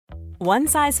One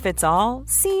size fits all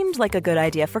seemed like a good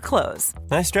idea for clothes.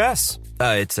 Nice dress.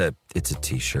 It's a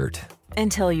t-shirt.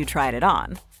 Until you tried it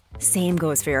on. Same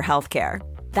goes for your healthcare.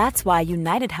 That's why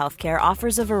United Healthcare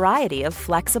offers a variety of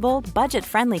flexible,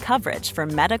 budget-friendly coverage for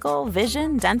medical,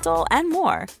 vision, dental, and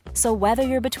more. So whether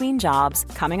you're between jobs,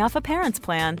 coming off a parent's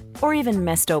plan, or even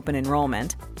missed open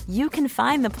enrollment, you can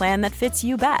find the plan that fits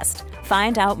you best.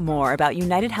 Find out more about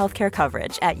United Healthcare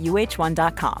coverage at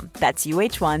uh1.com. That's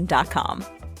uh1.com.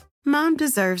 Mom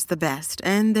deserves the best,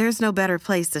 and there's no better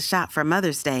place to shop for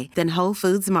Mother's Day than Whole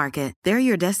Foods Market. They're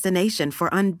your destination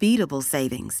for unbeatable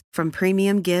savings, from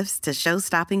premium gifts to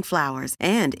show-stopping flowers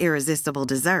and irresistible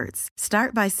desserts.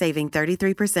 Start by saving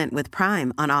 33% with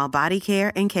Prime on all body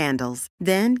care and candles.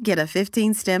 Then get a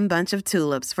 15-stem bunch of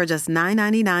tulips for just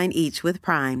 $9.99 each with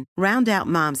Prime. Round out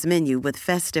Mom's menu with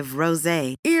festive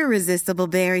rosé, irresistible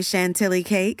berry chantilly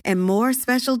cake, and more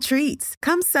special treats.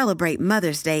 Come celebrate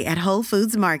Mother's Day at Whole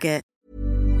Foods Market.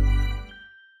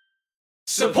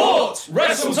 Support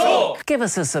Wrestle Talk! Give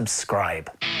us a subscribe.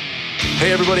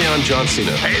 Hey everybody, I'm John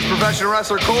Cena. Hey, it's professional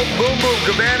wrestler Colt Boom Boom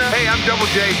Cabana. Hey, I'm Double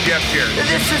J Jeff Jarrett.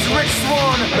 This is Rich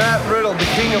Swann. Matt Riddle, the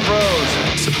King of Bros.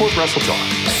 Support Wrestle Talk.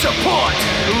 Support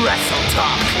Wrestle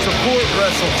Talk. Support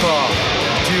Wrestle Talk.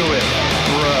 Do it,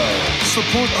 bro.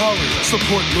 Support Ollie.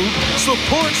 Support Luke.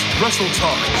 Support Wrestle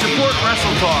Talk. Support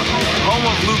Wrestle Talk. Home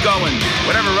of Luke Owen.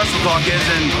 Whatever Wrestle Talk is,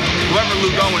 and whoever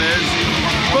Luke Owen is,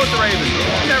 quote the Raven.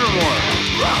 Nevermore.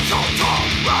 Wrestle Talk.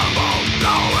 Rambo.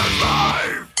 Now is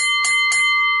live.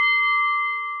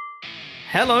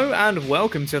 Hello and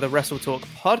welcome to the Wrestle Talk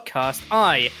podcast.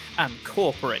 I am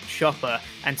Corporate Chopper,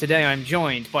 and today I'm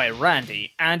joined by Andy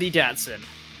Datson.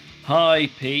 Hi,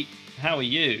 Pete. How are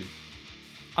you?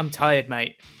 I'm tired,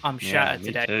 mate. I'm shattered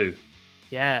today. Too.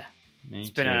 Yeah, Me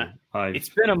it's too.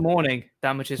 been a morning.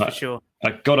 That much is for sure.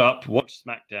 I got up, watched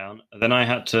SmackDown, and then I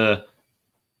had to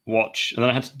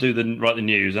do the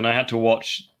news, and I had to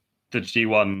watch the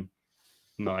G1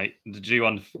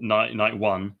 night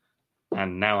one,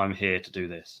 and now I'm here to do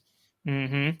this.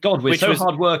 Mm-hmm. God, we're so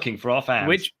hardworking for our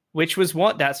fans. Which was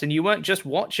what, Datson? You weren't just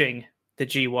watching the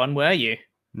G1, were you?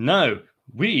 No,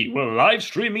 we were live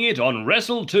streaming it on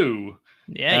Wrestle 2.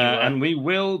 Yeah, you were. And we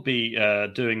will be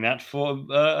doing that for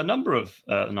a number of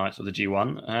nights of the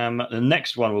G1. The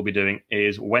next one we'll be doing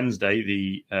is Wednesday,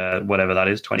 the whatever that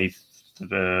is,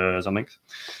 20th something.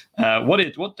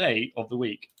 What day of the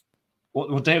week?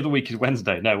 What day of the week is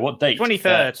Wednesday? No, what date?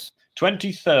 23rd.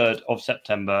 23rd of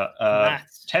September.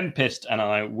 Tempest and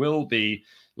I will be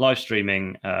live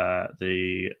streaming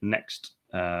the next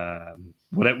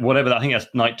whatever that. I think that's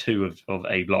night 2 of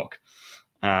A Block.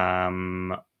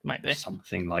 Might be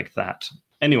something like that.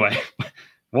 Anyway,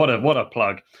 what a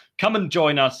plug! Come and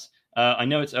join us. I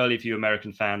know it's early for you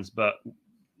American fans, but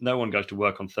no one goes to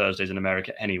work on Thursdays in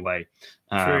America anyway.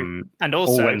 True. And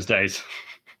also all Wednesdays.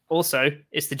 Also,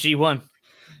 it's the G1.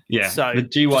 Yeah, so the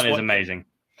G1 is amazing.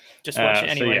 Just watch it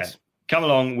anyways. So come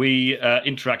along. We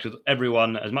interact with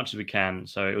everyone as much as we can.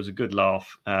 So it was a good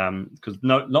laugh because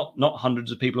not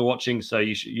hundreds of people are watching. So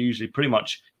you should usually pretty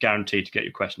much guaranteed to get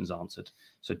your questions answered.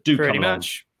 So do come along.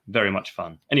 Very much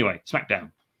fun. Anyway, SmackDown.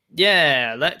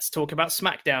 Yeah, let's talk about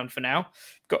SmackDown for now.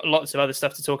 Got lots of other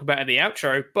stuff to talk about in the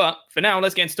outro, but for now,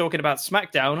 let's get into talking about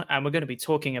SmackDown, and we're going to be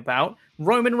talking about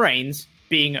Roman Reigns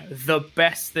being the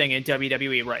best thing in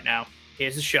WWE right now.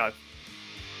 Here's the show.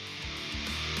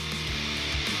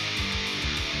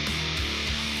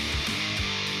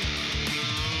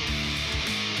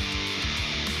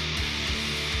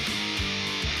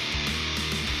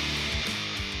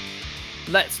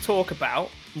 Let's talk about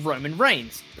Roman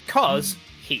Reigns because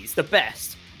he's the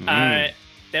best.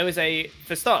 There was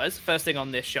for starters, first thing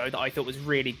on this show that I thought was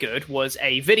really good was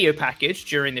a video package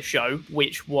during the show,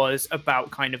 which was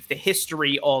about kind of the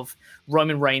history of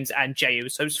Roman Reigns and Jey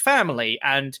Uso's family.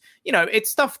 And, it's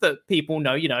stuff that people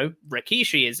know,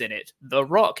 Rikishi is in it. The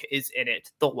Rock is in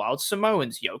it. The Wild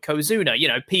Samoans,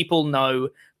 Yokozuna, people know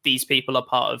these people are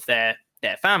part of their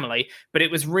family, but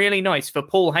it was really nice for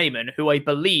Paul Heyman, who I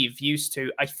believe used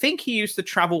to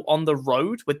travel on the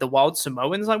road with the Wild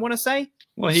Samoans, I want to say.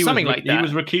 Well, he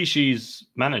was Rikishi's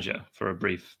manager for a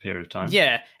brief period of time.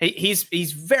 Yeah,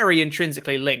 he's very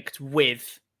intrinsically linked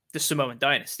with the Samoan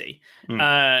dynasty.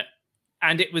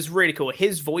 And it was really cool.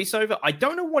 His voiceover, I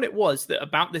don't know what it was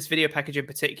about this video package in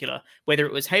particular, whether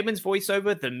it was Heyman's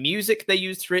voiceover, the music they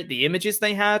used for it, the images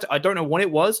they had. I don't know what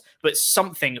it was, but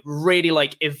something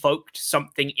really evoked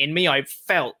something in me. I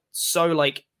felt so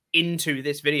into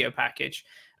this video package.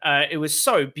 It was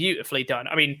so beautifully done.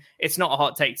 I mean, it's not a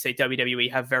hot take to say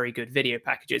WWE have very good video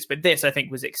packages, but this I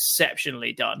think was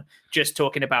exceptionally done. Just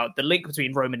talking about the link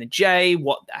between Roman and Jey,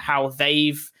 how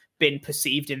they've been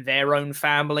perceived in their own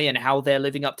family and how they're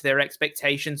living up to their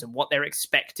expectations and what they're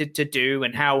expected to do,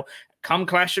 and how come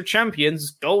Clash of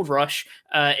Champions, Gold Rush,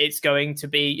 it's going to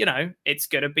be, it's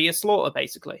going to be a slaughter,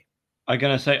 basically. I'm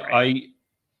going to say,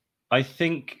 I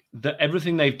think that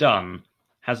everything they've done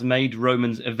has made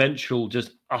Roman's eventual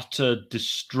just utter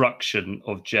destruction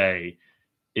of Jay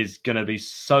is going to be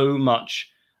so much,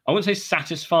 I wouldn't say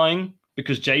satisfying,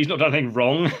 because Jay's not done anything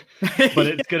wrong, but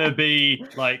it's going to be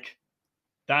like,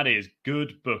 that is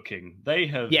good booking. They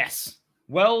have... Yes.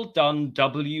 Well done,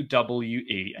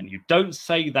 WWE. And you don't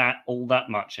say that all that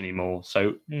much anymore.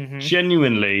 So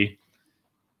genuinely,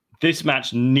 this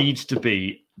match needs to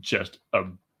be just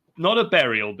not a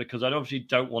burial, because I obviously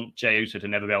don't want Jey Uso to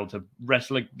never be able to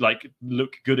wrestle, like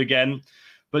look good again,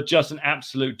 but just an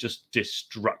absolute just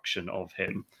destruction of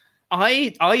him.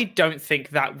 I don't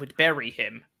think that would bury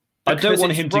him. I don't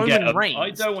want him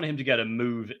to get a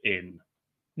move in.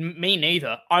 Me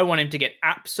neither. I want him to get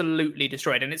absolutely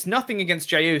destroyed. And it's nothing against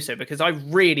Jey Uso, because I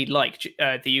really like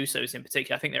the Usos in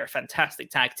particular. I think they're a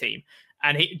fantastic tag team.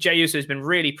 And Jey Uso has been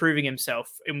really proving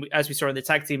himself, as we saw in the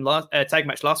tag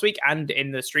match last week and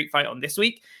in the street fight on this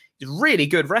week. He's a really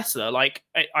good wrestler. Like,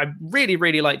 I really,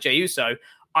 really like Jey Uso.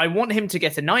 I want him to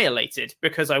get annihilated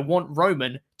because I want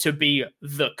Roman to be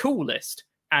the coolest.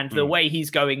 And the way he's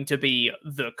going to be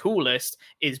the coolest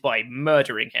is by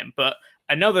murdering him. But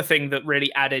another thing that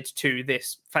really added to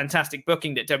this fantastic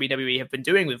booking that WWE have been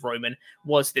doing with Roman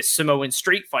was this Samoan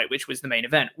street fight, which was the main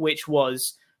event, which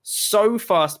was so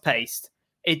fast-paced.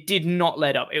 It did not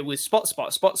let up. It was spot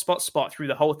through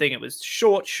the whole thing. It was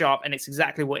short, sharp, and it's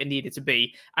exactly what it needed to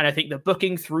be. And I think the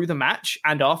booking through the match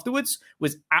and afterwards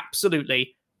was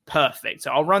absolutely perfect.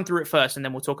 So I'll run through it first, and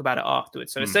then we'll talk about it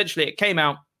afterwards. So essentially, it came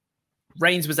out.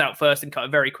 Reigns was out first and cut a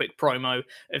very quick promo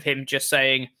of him just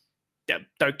saying,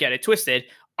 don't get it twisted.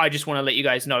 I just want to let you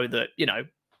guys know that,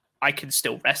 I can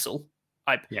still wrestle.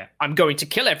 I'm going to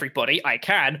kill everybody. I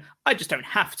can. I just don't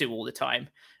have to all the time.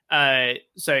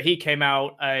 So he came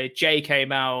out. Jay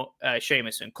came out.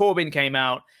 Sheamus and Corbin came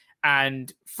out.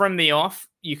 And from the off,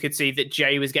 you could see that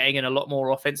Jay was getting in a lot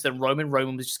more offense than Roman.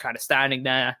 Roman was just kind of standing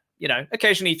there,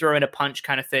 occasionally throw in a punch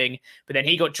kind of thing. But then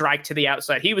he got dragged to the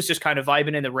outside. He was just kind of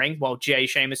vibing in the ring while Jay,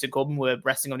 Sheamus, and Corbin were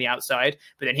resting on the outside.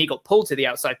 But then he got pulled to the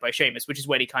outside by Sheamus, which is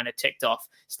when he kind of ticked off,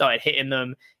 started hitting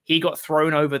them. He got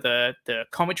thrown over the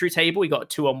commentary table. He got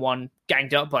 2-on-1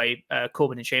 ganged up by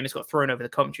Corbin, and Sheamus got thrown over the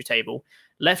commentary table.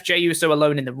 Left Jey Uso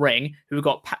alone in the ring, who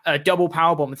got a double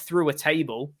powerbomb through a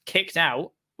table, kicked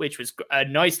out, which was a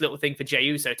nice little thing for Jey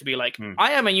Uso to be like,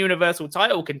 I am a Universal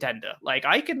title contender. Like,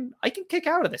 I can kick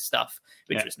out of this stuff,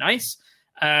 which was nice.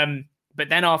 But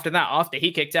then after that, after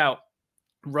he kicked out,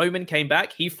 Roman came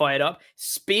back. He fired up,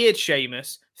 speared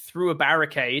Sheamus through a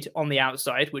barricade on the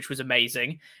outside, which was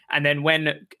amazing. And then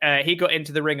when he got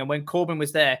into the ring and when Corbin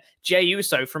was there, Jey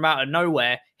Uso from out of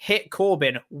nowhere hit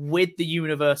Corbin with the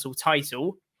Universal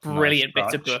title. Brilliant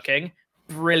bit of booking.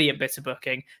 Brilliant bit of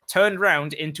booking. Turned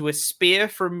around into a spear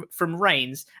from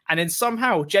Reigns, and then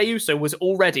somehow Jey Uso was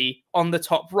already on the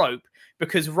top rope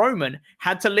because Roman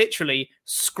had to literally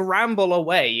scramble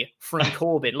away from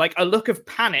Corbin, like a look of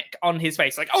panic on his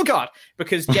face, like, oh God,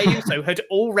 because Jey Uso had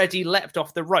already leapt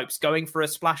off the ropes going for a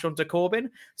splash onto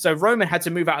Corbin. So Roman had to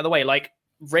move out of the way, like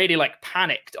really like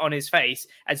panicked on his face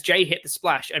as Jey hit the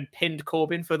splash and pinned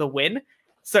Corbin for the win.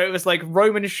 So it was like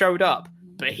Roman showed up,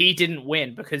 but he didn't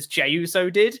win because Jey Uso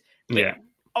did. Yeah.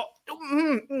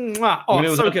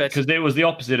 So good. Because it was the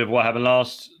opposite of what happened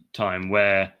last time,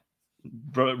 where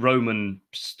Roman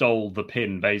stole the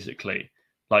pin, basically.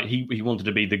 Like, he wanted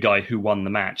to be the guy who won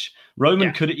the match.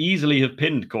 Roman could easily have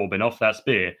pinned Corbin off that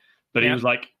spear, but he was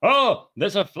like, oh,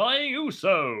 there's a flying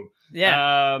Uso.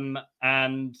 Yeah.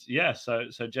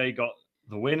 So Jey got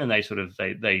the win, and they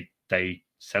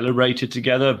celebrated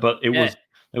together, but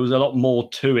there was a lot more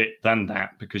to it than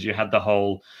that, because you had the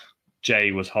whole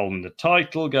Jey was holding the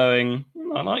title going,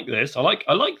 I like this. I like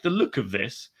the look of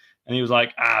this. And he was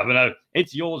like, but no,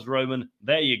 it's yours, Roman.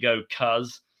 There you go,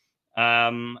 cuz.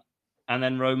 And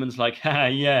then Roman's like,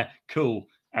 yeah, cool.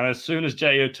 And as soon as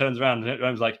Jey turns around,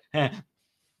 Roman's like, that's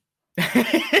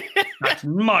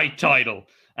my title.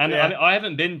 And I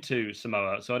haven't been to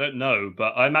Samoa, so I don't know,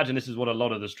 but I imagine this is what a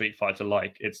lot of the street fights are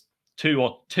like. It's two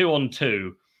on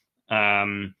two.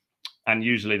 And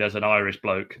usually there's an Irish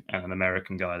bloke and an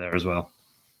American guy there as well.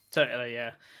 Totally,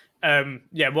 yeah.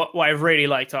 What I really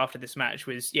liked after this match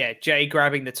was, Jey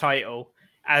grabbing the title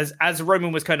as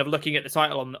Roman was kind of looking at the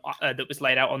title on that was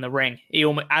laid out on the ring.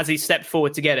 As he stepped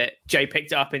forward to get it, Jey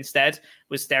picked it up instead,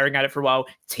 was staring at it for a while,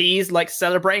 teased like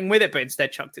celebrating with it, but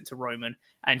instead chucked it to Roman.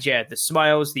 And yeah, the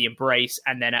smiles, the embrace,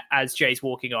 and then as Jay's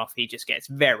walking off, he just gets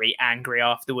very angry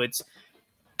afterwards.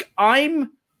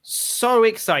 I'm so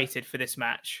excited for this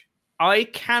match. I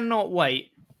cannot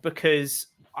wait because,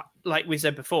 like we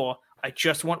said before, I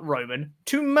just want Roman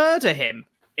to murder him.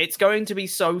 It's going to be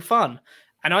so fun.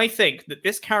 And I think that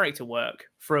this character work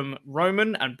from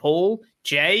Roman and Paul,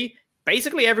 Jay,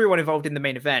 basically everyone involved in the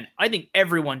main event, I think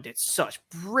everyone did such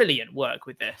brilliant work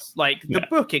with this. Like, the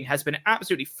booking has been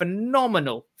absolutely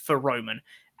phenomenal for Roman.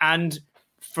 And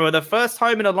for the first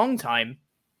time in a long time,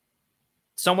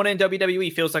 someone in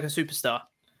WWE feels like a superstar.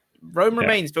 Roman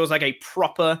Reigns feels like a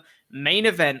proper main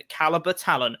event caliber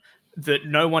talent that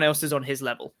no one else is on his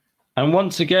level. And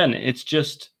once again, it's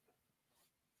just,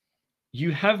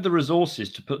 you have the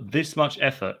resources to put this much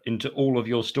effort into all of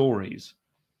your stories.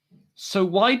 So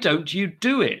why don't you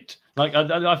do it? Like,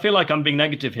 I feel like I'm being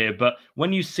negative here, but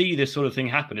when you see this sort of thing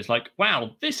happen, it's like,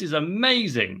 wow, this is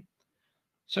amazing.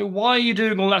 So why are you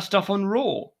doing all that stuff on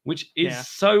Raw, which is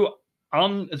so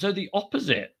the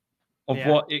opposite of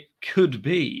what it could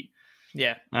be?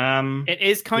 Yeah. It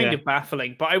is kind of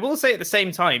baffling, but I will say at the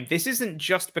same time, this isn't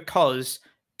just because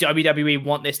WWE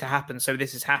want this to happen, so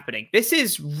this is happening. This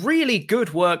is really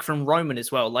good work from Roman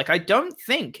as well. Like, I don't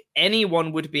think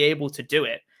anyone would be able to do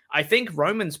it. I think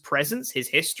Roman's presence, his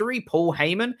history, Paul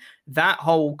Heyman, that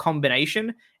whole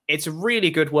combination, it's really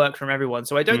good work from everyone.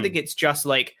 So I don't think it's just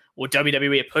like, well,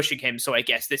 WWE are pushing him, so I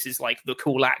guess this is like the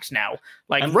cool act now.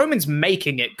 Like, and Roman's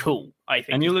making it cool, I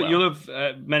think. And you'll have,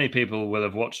 many people will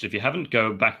have watched, if you haven't,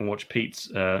 go back and watch Pete's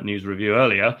news review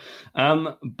earlier.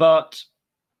 But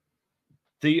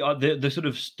the sort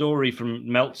of story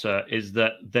from Meltzer is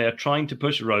that they're trying to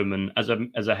push Roman as a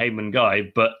Heyman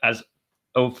guy, but as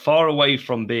far away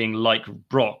from being like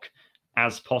Brock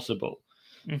as possible,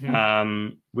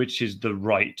 which is the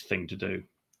right thing to do.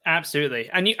 Absolutely.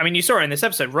 And you saw it in this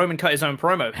episode. Roman cut his own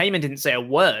promo. Heyman didn't say a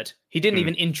word. He didn't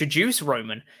even introduce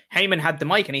Roman. Heyman had the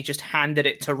mic and he just handed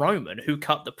it to Roman, who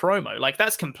cut the promo. Like,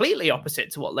 that's completely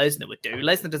opposite to what Lesnar would do.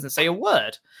 Lesnar doesn't say a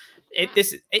word.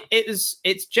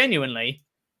 It's genuinely,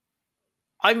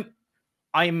 I'm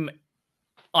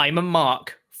a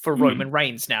mark for Roman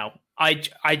Reigns now.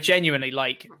 I genuinely,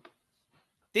 like,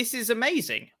 this is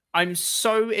amazing. I'm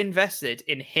so invested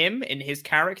in him, in his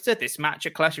character, this match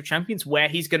at Clash of Champions, where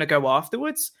he's going to go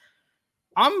afterwards.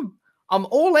 I'm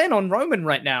all in on Roman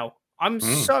right now. I'm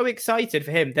so excited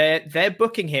for him. They're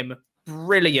booking him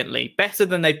brilliantly, better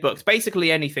than they've booked basically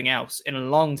anything else in a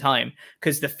long time,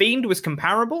 because The Fiend was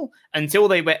comparable until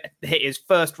they hit his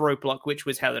first roadblock, which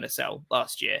was Hell in a Cell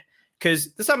last year.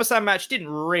 Because the SummerSlam match didn't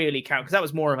really count, because that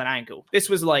was more of an angle. This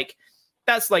was like,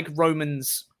 that's like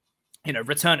Roman's,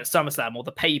 return at SummerSlam, or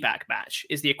the payback match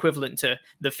is the equivalent to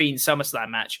the Fiend's SummerSlam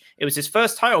match. It was his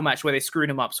first title match where they screwed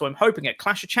him up. So I'm hoping at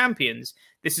Clash of Champions,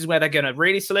 this is where they're going to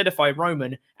really solidify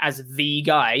Roman as the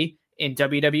guy in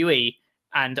WWE.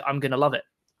 And I'm going to love it,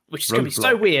 which is going to be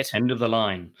so weird. End of the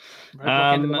line.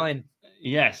 End of the line.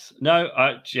 Yes. No,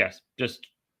 yes. Just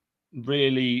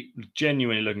really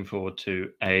genuinely looking forward to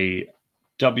a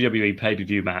WWE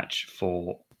pay-per-view match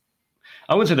for...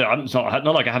 I wouldn't say that it's not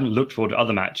like I haven't looked forward to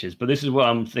other matches, but this is what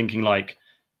I'm thinking, like,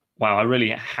 wow, I really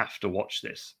have to watch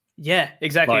this. Yeah,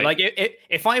 exactly. Like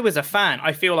if I was a fan,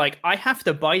 I feel like I have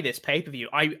to buy this pay-per-view.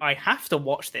 I have to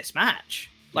watch this match.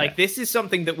 Like, this is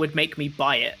something that would make me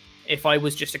buy it if I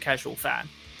was just a casual fan.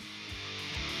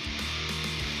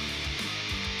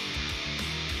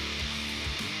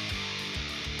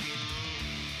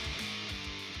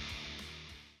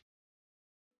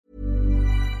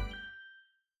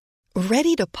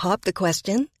 Ready to pop the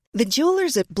question? The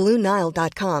jewelers at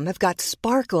BlueNile.com have got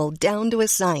sparkle down to a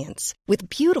science with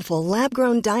beautiful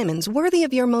lab-grown diamonds worthy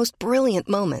of your most brilliant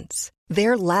moments.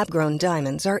 Their lab-grown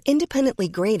diamonds are independently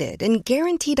graded and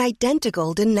guaranteed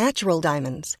identical to natural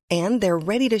diamonds, and they're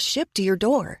ready to ship to your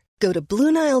door. Go to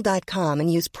BlueNile.com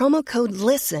and use promo code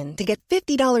LISTEN to get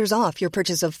 $50 off your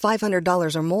purchase of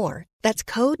 $500 or more. That's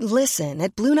code LISTEN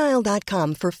at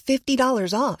BlueNile.com for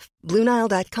 $50 off.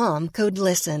 BlueNile.com, code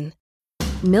LISTEN.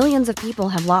 Millions of people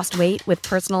have lost weight with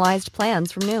personalized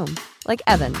plans from Noom. Like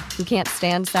Evan, who can't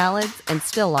stand salads and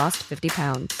still lost 50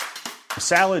 pounds.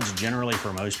 Salads generally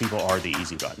for most people are the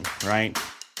easy button, right?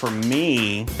 For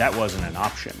me, that wasn't an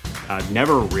option. I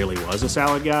never really was a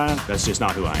salad guy. That's just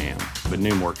not who I am. But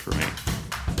Noom worked for me.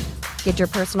 Get your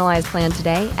personalized plan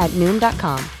today at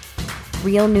Noom.com.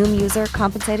 Real Noom user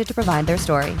compensated to provide their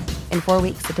story. In 4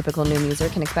 weeks, the typical Noom user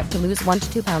can expect to lose 1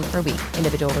 to 2 pounds per week.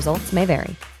 Individual results may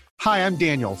vary. Hi, I'm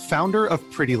Daniel, founder of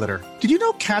Pretty Litter. Did you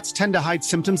know cats tend to hide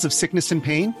symptoms of sickness and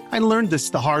pain? I learned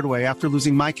this the hard way after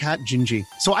losing my cat, Gingy.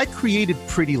 So I created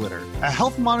Pretty Litter, a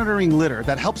health monitoring litter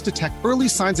that helps detect early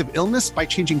signs of illness by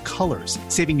changing colors,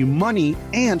 saving you money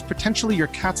and potentially your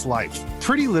cat's life.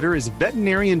 Pretty Litter is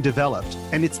veterinarian developed,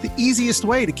 and it's the easiest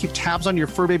way to keep tabs on your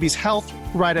fur baby's health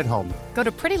right at home. Go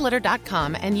to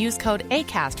prettylitter.com and use code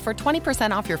ACAST for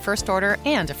 20% off your first order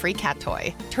and a free cat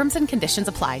toy. Terms and conditions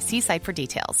apply. See site for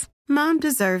details. Mom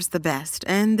deserves the best,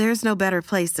 and there's no better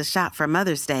place to shop for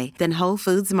Mother's Day than Whole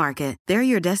Foods Market. They're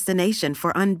your destination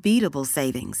for unbeatable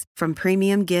savings, from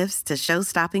premium gifts to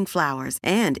show-stopping flowers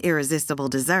and irresistible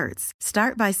desserts.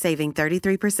 Start by saving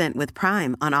 33% with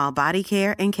Prime on all body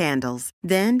care and candles.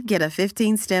 Then get a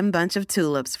 15-stem bunch of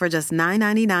tulips for just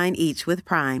 $9.99 each with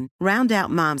Prime. Round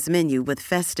out Mom's menu with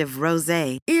festive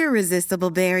rosé, irresistible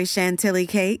berry chantilly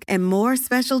cake, and more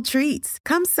special treats.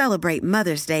 Come celebrate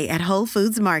Mother's Day at Whole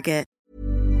Foods Market.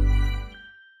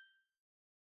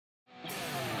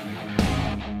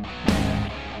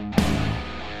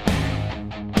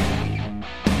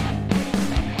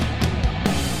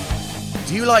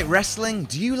 Do you like wrestling?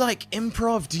 Do you like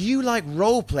improv? Do you like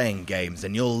role-playing games?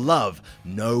 And you'll love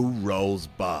No Rolls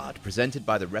Barred, presented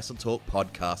by the Wrestle Talk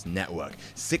Podcast Network.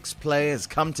 6 players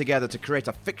come together to create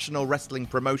a fictional wrestling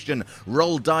promotion,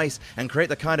 roll dice, and create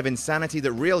the kind of insanity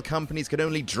that real companies can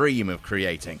only dream of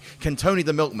creating. Can Tony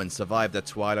the Milkman survive the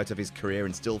twilight of his career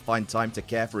and still find time to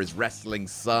care for his wrestling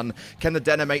son? Can the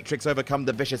Denimatrix overcome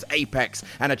the vicious Apex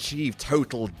and achieve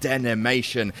total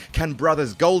denimation? Can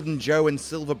brothers Golden Joe and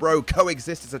Silver Bro coexist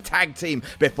as a tag team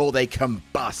before they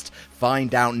combust?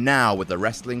 Find out now with the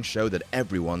wrestling show that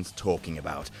everyone's talking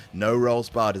about. No Rolls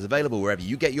Barred is available wherever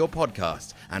you get your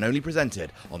podcasts and only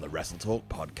presented on the Wrestle Talk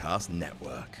Podcast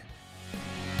Network.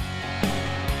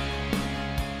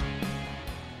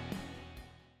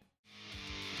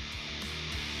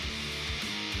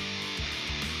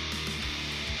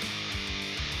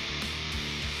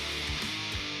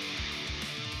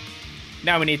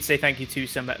 Now we need to say thank you to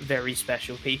some very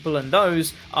special people, and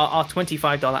those are our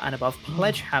 $25 and above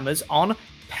pledge hammers on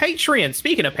Patreon.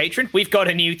 Speaking of Patreon, we've got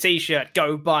a new t-shirt.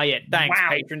 Go buy it. Thanks. Wow.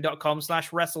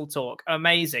 Patreon.com/WrestleTalk.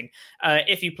 Amazing.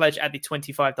 If you pledge at the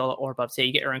 $25 or above tier,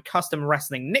 you get your own custom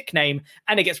wrestling nickname,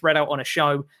 and it gets read out on a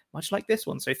show, much like this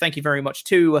one. So thank you very much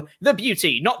to the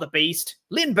beauty, not the beast,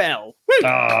 Lynn Bell. Woo!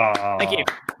 Thank you.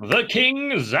 The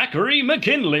King, Zachary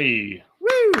McKinley.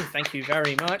 Woo! Thank you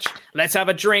very much. Let's have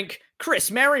a drink.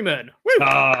 Chris Merriman. Woo!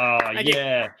 Thank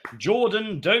you.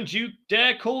 Jordan, don't you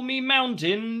dare call me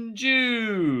Mountain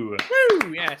Dew.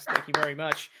 Woo! Yes, thank you very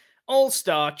much.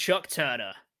 All-Star Chuck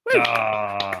Turner. Woo!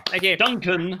 Thank you.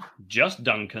 Duncan, just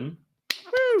Duncan.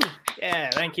 Woo! Yeah,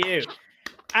 thank you.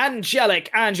 Angelic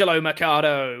Angelo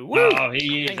Mercado. Woo! Oh,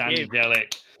 he is thank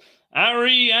angelic. You.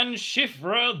 Ari and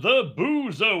Shifra, the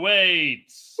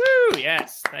Boozerweights. Woo!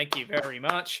 Yes, thank you very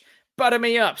much. Butter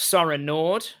me up, Soren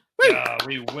Nord. Woo!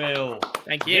 We will.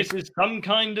 Thank you. This is some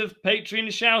kind of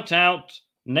Patreon shout-out.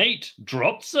 Nate,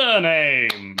 drop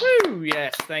surname. Woo!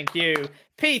 Yes, thank you.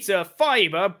 Peter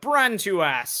Fiber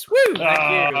Brantuas. Woo!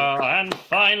 Thank you. And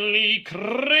finally,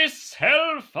 Chris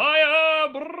Hellfire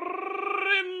Brimstone.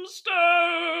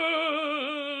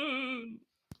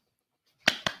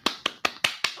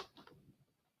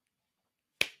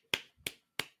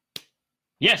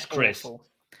 Yes, Chris.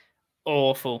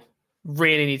 Awful.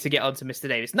 Really need to get on to Mr.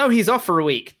 Davis. No, he's off for a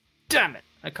week. Damn it.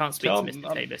 I can't speak to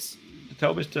Mr. Davis.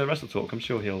 Tell Mr. Wrestle Talk. I'm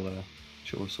sure he'll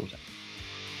sort it.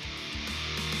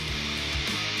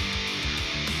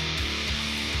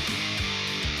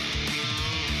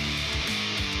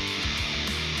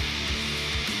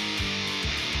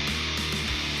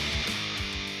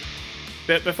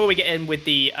 But before we get in with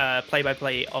the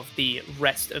play-by-play of the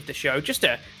rest of the show, just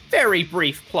a very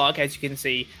brief plug, as you can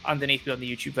see underneath me on the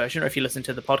YouTube version, or if you listen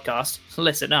to the podcast,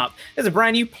 listen up. There's a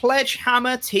brand new Pledge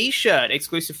Hammer t-shirt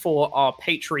exclusive for our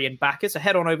Patreon backers. So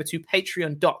head on over to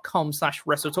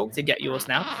patreon.com/WrestleTalk to get yours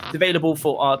now. It's available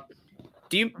for our...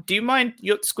 Do you mind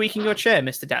squeaking your chair,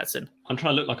 Mr. Datson? I'm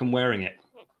trying to look like I'm wearing it.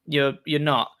 You're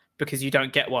not, because you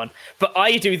don't get one. But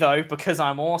I do, though, because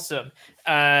I'm awesome.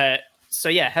 So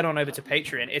yeah, head on over to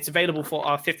Patreon. It's available for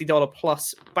our $50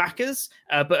 plus backers,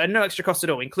 but at no extra cost at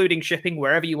all, including shipping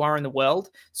wherever you are in the world.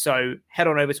 So head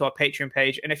on over to our Patreon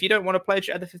page. And if you don't want to pledge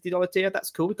at the $50 tier, that's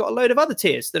cool. We've got a load of other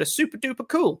tiers that are super duper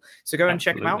cool. So go and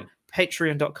check them out.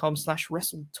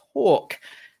 Patreon.com/WrestleTalk.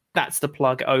 That's the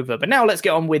plug over. But now let's get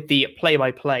on with the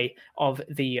play-by-play of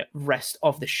the rest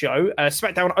of the show.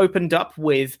 SmackDown opened up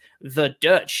with the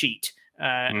Dirt Sheet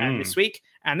this week.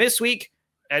 And this week,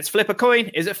 let's flip a coin.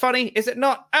 Is it funny? Is it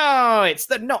not? Oh, it's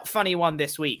the not funny one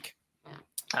this week.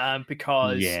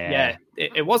 because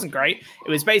it wasn't great. It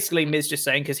was basically Miz just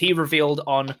saying, because he revealed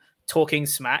on Talking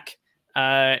Smack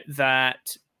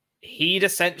that he'd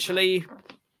essentially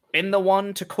been the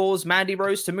one to cause Mandy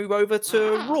Rose to move over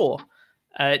to Raw.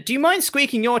 Do you mind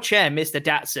squeaking your chair, Mr.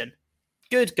 Datsun?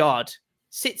 Good God.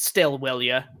 Sit still, will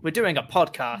you? We're doing a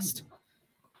podcast.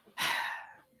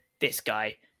 This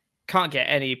guy. Can't get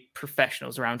any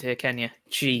professionals around here, can you?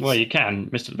 Jeez. Well, you can.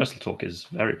 Mr. Wrestle Talk is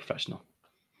very professional.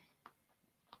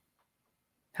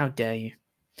 How dare you?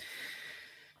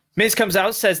 Miz comes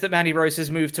out, says that Mandy Rose has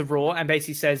moved to Raw, and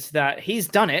basically says that he's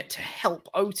done it to help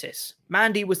Otis.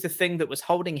 Mandy was the thing that was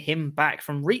holding him back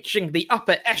from reaching the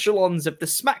upper echelons of the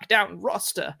SmackDown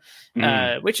roster,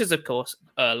 which is, of course,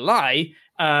 a lie.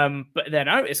 But then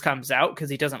Otis comes out because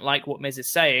he doesn't like what Miz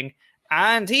is saying,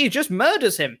 and he just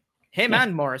murders him. Him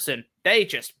and Morrison. They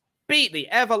just beat the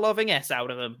ever-loving S out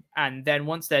of him. And then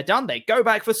once they're done, they go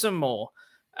back for some more.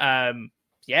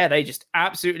 They just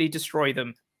absolutely destroy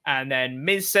them. And then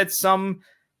Miz said some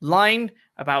line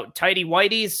about tidy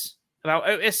whities, about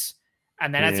Otis.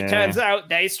 And then as it turns out,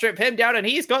 they strip him down and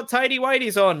he's got tidy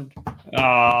whities on.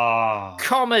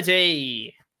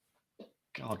 Comedy.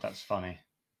 God, that's funny.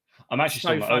 I'm actually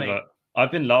still not over.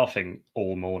 I've been laughing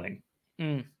all morning.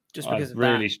 Just because I've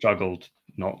really struggled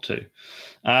not to.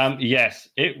 Yes,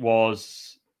 it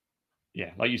was.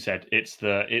 Yeah, like you said, it's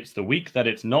the week that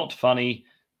it's not funny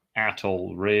at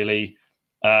all, really.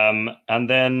 And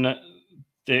then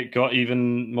it got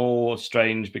even more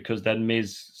strange because then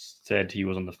Miz said he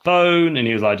was on the phone and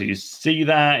he was like, "Did you see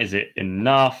that? Is it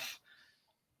enough?"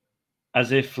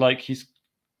 As if like he's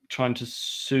trying to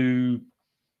sue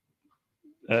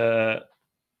a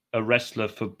wrestler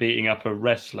for beating up a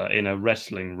wrestler in a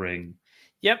wrestling ring.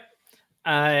 Yep.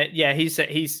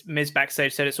 He's Miz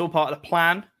backstage said it's all part of the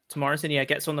plan. To Morrison,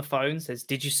 gets on the phone, says,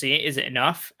 "Did you see it? Is it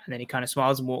enough?" And then he kind of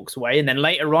smiles and walks away. And then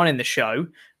later on in the show,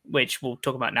 which we'll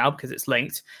talk about now because it's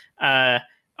linked,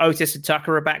 Otis and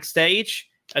Tucker are backstage.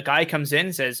 A guy comes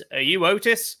in, says, "Are you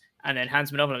Otis?" And then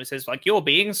hands him an envelope and says, like, "You're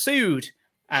being sued."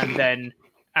 And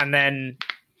then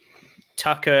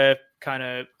Tucker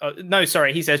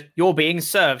he says, "You're being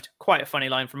served." Quite a funny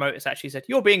line from Otis, actually. He said,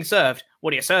 "You're being served.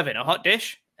 What are you serving? A hot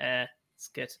dish?" It's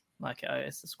good. Like it,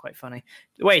 Otis. It's quite funny.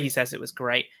 The way he says it was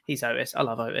great. He's Otis. I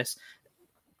love Otis.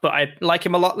 But I like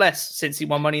him a lot less since he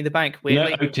won Money in the Bank.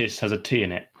 Weirdly. No, Otis has a T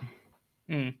in it.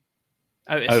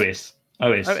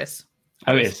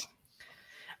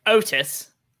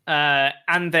 Otis.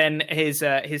 And then his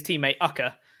teammate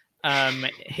Ucker.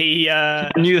 He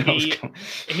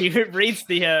reads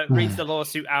the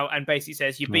lawsuit out and basically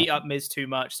says you beat up Miz too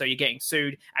much, so you're getting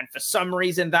sued. And for some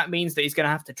reason, that means that he's going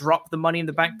to have to drop the Money in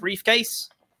the Bank briefcase.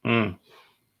 Don't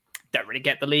really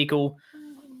get the legal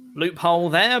loophole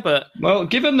there, but well,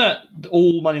 given that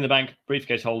all Money in the Bank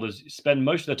briefcase holders spend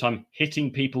most of their time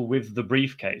hitting people with the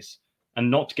briefcase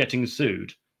and not getting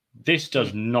sued, this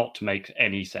does not make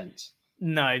any sense.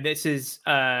 No, this is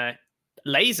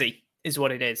lazy. Is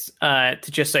what it is, to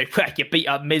just say, you beat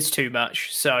up Miz too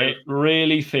much. So it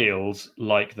really feels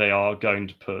like they are going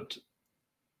to put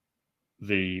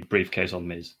the briefcase on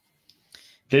Miz.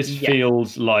 This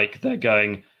feels like they're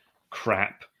going,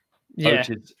 crap,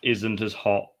 Otis isn't as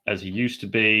hot as he used to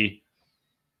be.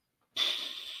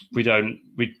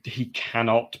 He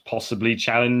cannot possibly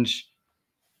challenge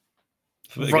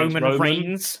Roman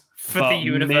Reigns for the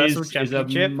Universal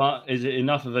Championship. Is it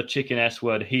enough of a chicken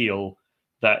S-word heel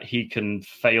that he can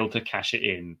fail to cash it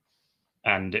in,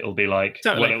 and it'll be like,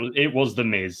 totally. Well, it was the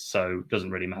Miz, so it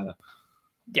doesn't really matter.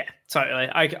 Yeah, totally.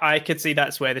 I could see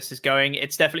that's where this is going.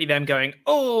 It's definitely them going,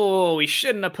 "Oh, we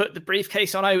shouldn't have put the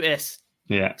briefcase on Otis.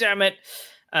 Yeah, damn it."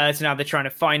 So now they're trying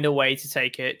to find a way to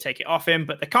take it off him,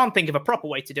 but they can't think of a proper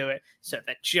way to do it, so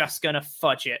they're just gonna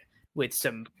fudge it with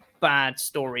some bad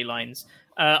storylines.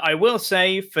 I will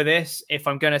say for this, if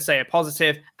I'm going to say a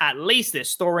positive, at least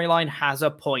this storyline has a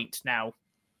point now.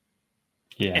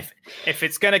 Yeah. If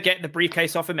it's going to get the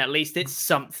briefcase off him, at least it's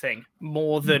something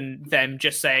more than them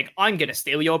just saying, "I'm going to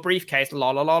steal your briefcase,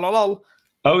 lol, lol, lol, lol."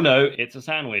 Oh no, it's a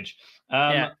sandwich.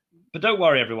 But don't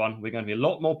worry, everyone. We're going to be a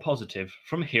lot more positive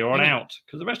from here on out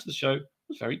because the rest of the show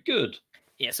was very good.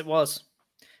 Yes, it was.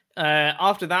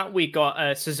 After that, we got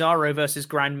Cesaro versus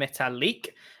Gran Metalik.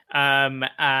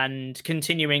 And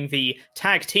continuing the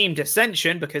tag team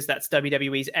dissension, because that's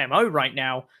WWE's MO right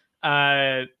now,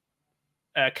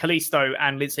 Kalisto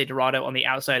and Lince Dorado on the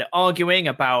outside are arguing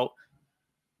about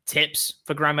tips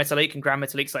for Gran Metalik, and Gran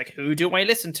Metalik's like, "Who do I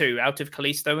listen to out of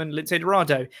Kalisto and Lince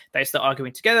Dorado?" They start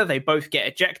arguing together. They both get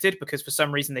ejected because for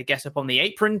some reason they get up on the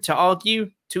apron to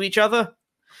argue to each other.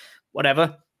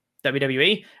 Whatever.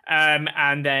 WWE.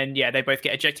 And then, they both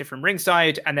get ejected from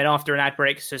ringside. And then after an ad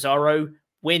break, Cesaro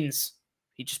wins.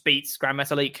 He just beats Grand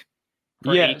Metalik.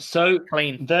 So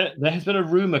clean. There has been a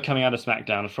rumor coming out of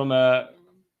SmackDown from a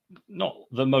not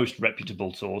the most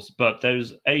reputable source, but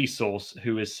there's a source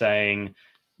who is saying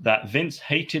that Vince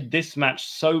hated this match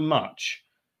so much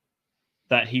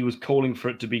that he was calling for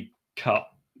it to be cut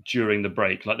during the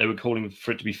break. Like they were calling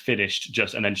for it to be finished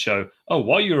and then show,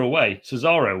 while you're away,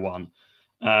 Cesaro won.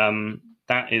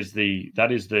 That is the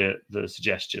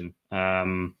suggestion.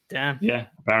 Damn. Yeah,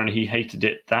 apparently he hated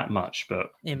it that much, but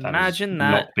imagine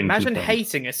that. Imagine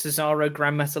hating a Cesaro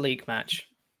Grand Metalik match.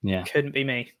 Yeah. Couldn't be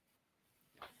me.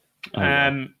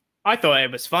 I thought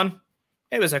it was fun.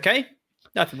 It was okay.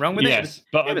 Nothing wrong with it. Yes,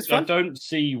 but I don't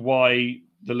see why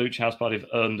the Lucha House Party have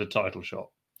earned a title shot.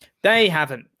 They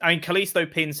haven't. I mean, Kalisto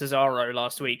pinned Cesaro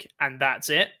last week, and that's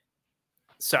it.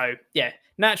 So,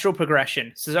 natural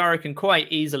progression. Cesaro can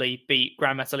quite easily beat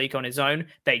Grand Metalik on his own.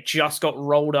 They just got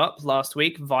rolled up last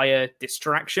week via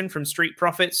distraction from Street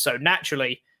Profits, so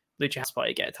naturally, Lucha House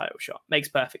Party get a title shot. Makes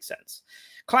perfect sense.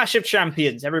 Clash of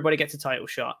Champions. Everybody gets a title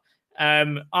shot.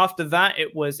 After that,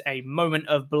 it was a moment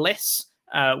of bliss,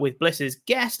 with Bliss's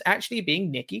guest actually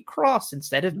being Nikki Cross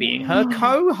instead of being her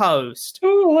co-host.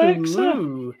 Ooh,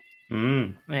 Alexa.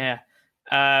 Yeah.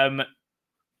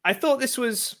 I thought this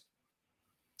was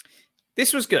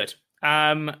good.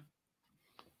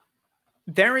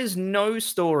 There is no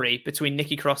story between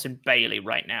Nikki Cross and Bayley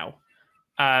right now.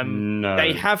 No.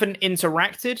 They haven't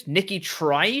interacted. Nikki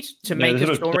tried to make a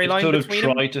storyline between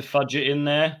them. Tried to fudge it in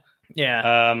there.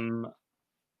 Yeah. And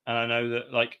I know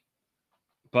that,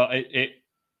 but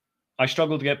I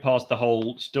struggled to get past the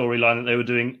whole storyline that they were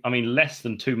doing. I mean, less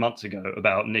than 2 months ago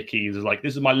about Nikki is like,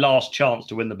 this is my last chance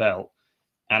to win the belt.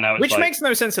 And now it's which makes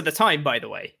no sense at the time, by the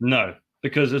way. No,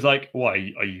 because it's like,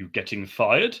 why are you getting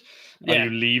fired? Are you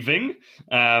leaving?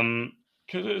 Because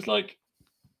it's like,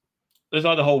 there's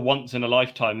either whole once in a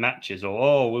lifetime matches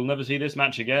or, we'll never see this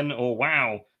match again, or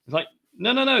wow. It's like,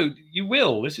 no, you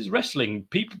will. This is wrestling.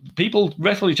 People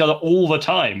wrestle each other all the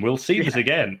time. We'll see this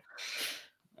again.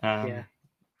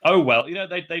 Oh, well,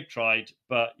 they've tried.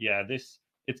 But it's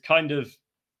kind of,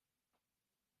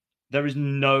 there is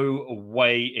no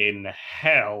way in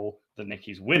hell that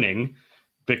Nikki's winning,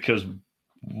 because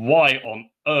why on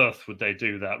earth would they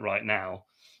do that right now?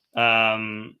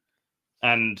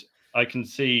 And I can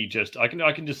see I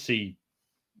can just see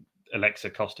Alexa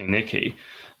costing Nikki.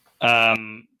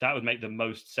 That would make the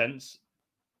most sense,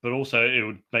 but also it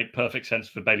would make perfect sense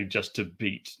for Bayley just to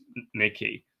beat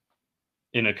Nikki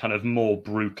in a kind of more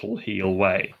brutal heel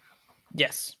way.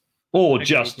 Yes. Or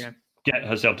just get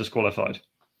herself disqualified.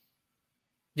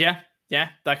 Yeah,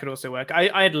 that could also work.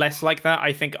 I'd less like that.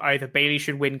 I think either Bayley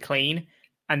should win clean,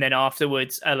 and then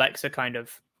afterwards Alexa kind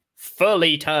of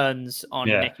fully turns on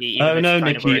Nikki. Oh no,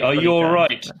 Nikki, are you all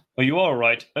right? Are you all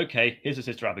right? Okay, here's her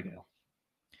sister Abigail.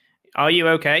 Are you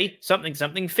okay?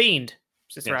 Something fiend,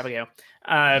 Sister Abigail.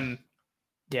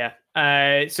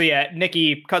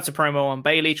 Nikki cuts a promo on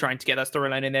Bayley, trying to get that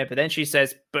storyline in there, but then she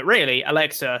says, "But really,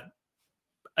 Alexa,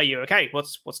 are you okay?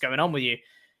 What's going on with you?"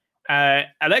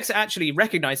 Alexa actually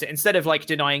recognized it. Instead of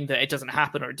denying that it doesn't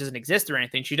happen or it doesn't exist or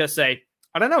anything, she does say,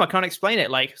 "I don't know, I can't explain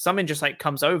it. Something just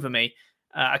comes over me.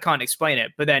 I can't explain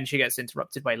it." But then she gets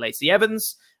interrupted by Lacey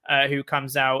Evans, who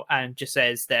comes out and just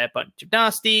says they're a bunch of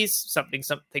nasties, something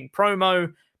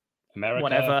promo, America,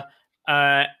 whatever.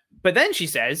 But then she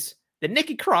says that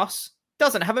Nikki Cross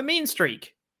doesn't have a mean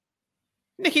streak.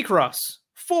 Nikki Cross,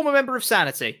 former member of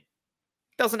Sanity,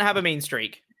 doesn't have a mean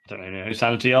streak. I don't know who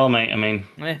Sanity are, mate. I mean,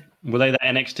 were they that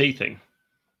NXT thing?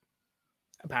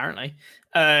 Apparently.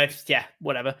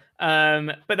 Whatever.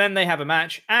 But then they have a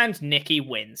match and Nikki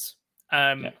wins.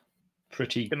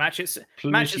 Pretty. The match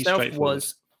itself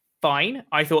was fine.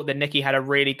 I thought that Nikki had a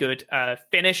really good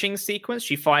finishing sequence.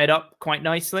 She fired up quite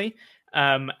nicely.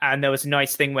 And there was a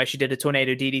nice thing where she did a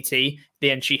tornado DDT.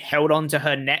 Then she held on to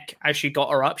her neck as she got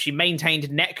her up. She maintained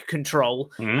neck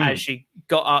control as she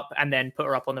got up, and then put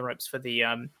her up on the ropes for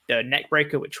the neck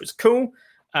breaker, which was cool.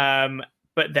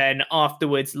 But then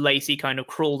afterwards, Lacey kind of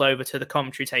crawled over to the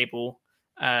commentary table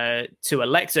to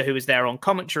Alexa, who was there on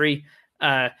commentary.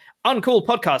 Uncool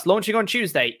podcast launching on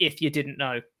Tuesday, if you didn't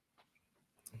know.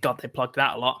 God, they plugged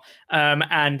that a lot.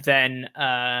 And then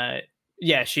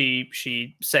Lacey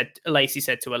said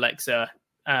to Alexa,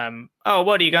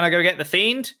 what, are you going to go get the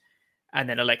Fiend? And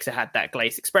then Alexa had that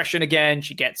glazed expression again.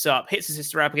 She gets up, hits her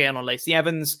sister Abigail on Lacey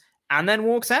Evans, and then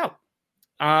walks out.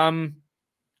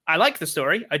 I like the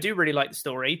story. I do really like the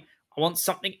story. I want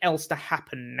something else to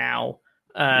happen now.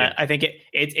 I think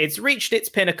it's reached its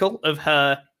pinnacle of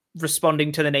her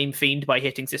responding to the name Fiend by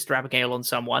hitting Sister Abigail on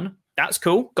someone. That's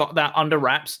cool. Got that under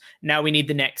wraps. Now we need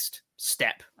the next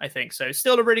step, I think. So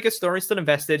still a really good story, still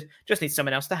invested. Just needs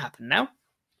something else to happen now.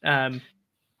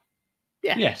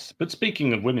 Yeah. Yes, but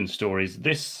speaking of women's stories,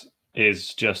 this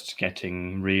is just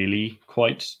getting really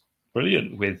quite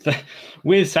brilliant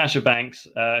with Sasha Banks,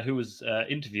 who was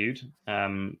interviewed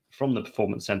from the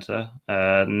Performance Center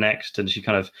next, and she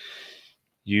kind of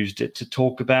used it to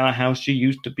talk about how she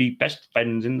used to be best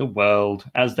friends in the world,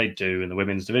 as they do in the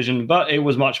women's division. But it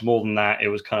was much more than that. It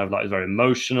was kind of like very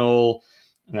emotional,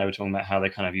 and they were talking about how they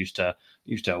kind of used to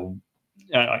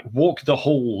like walk the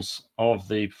halls of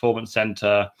the Performance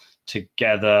Center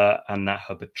together, and that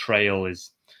her betrayal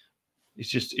is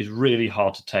really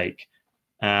hard to take.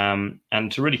 And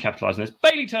to really capitalize on this,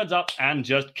 Bayley turns up and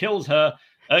just kills her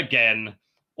again.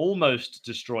 Almost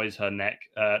destroys her neck,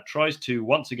 tries to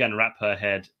once again wrap her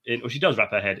head in, or she does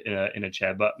wrap her head in a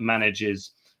chair, but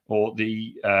manages,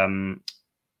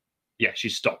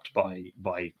 she's stopped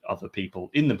by other people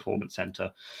in the Performance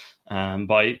Center,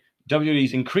 by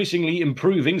WWE's increasingly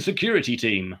improving security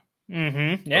team.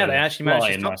 Mm-hmm. Yeah, they actually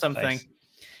managed to stop something.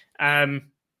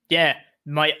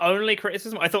 My only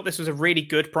criticism, I thought this was a really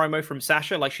good promo from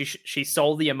Sasha. Like she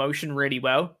sold the emotion really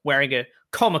well, wearing a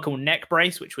comical neck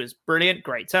brace, which was brilliant,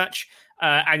 great touch.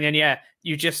 And then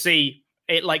you just see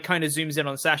it like kind of zooms in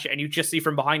on Sasha, and you just see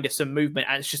from behind her some movement,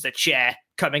 and it's just a chair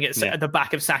coming at the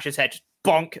back of Sasha's head.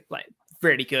 Bonk, like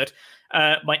really good.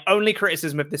 My only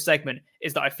criticism of this segment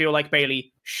is that I feel like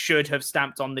Bayley should have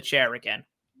stamped on the chair again.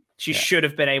 She should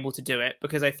have been able to do it,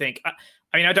 because I think,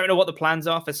 I don't know what the plans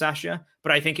are for Sasha,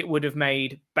 but I think it would have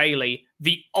made Bayley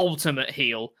the ultimate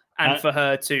heel, and for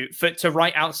her to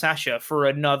write out Sasha for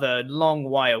another long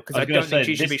while, because I don't think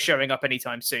she should be showing up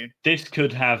anytime soon. This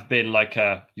could have been like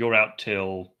you're out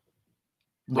till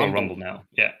Royal Rumble now.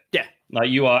 Yeah. Like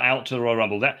you are out to the Royal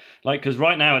Rumble. That because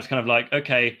right now it's kind of like,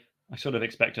 okay, I sort of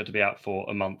expect her to be out for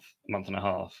a month and a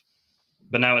half.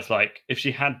 But now it's like, if she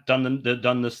had done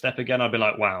the step again, I'd be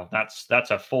like, wow, that's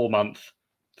a 4-month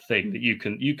thing that you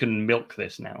can milk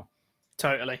this now.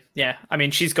 Totally, yeah. I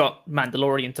mean, she's got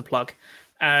Mandalorian to plug,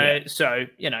 so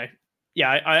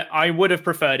I would have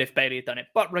preferred if Bayley had done it.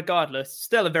 But regardless,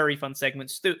 still a very fun segment.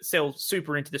 Still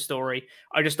super into the story.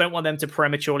 I just don't want them to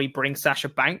prematurely bring Sasha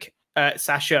Banks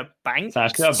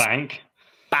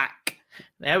back.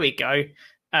 There we go.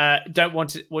 Don't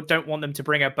want them to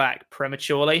bring her back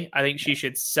prematurely. I think she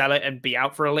should sell it and be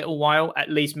out for a little while, at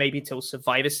least maybe till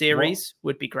Survivor Series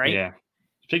would be great. Yeah.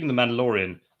 Speaking of the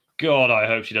Mandalorian, God, I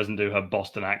hope she doesn't do her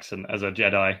Boston accent as a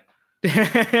Jedi.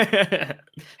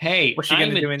 Hey, what's she I'm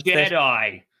gonna do a instead?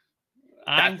 Jedi.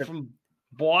 I'm from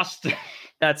Boston.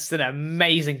 That's an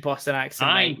amazing Boston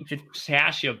accent. I'm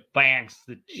Sasha Banks,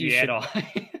 the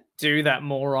Jedi. Do that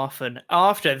more often.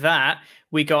 After that,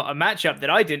 we got a matchup that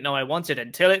I didn't know I wanted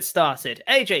until it started.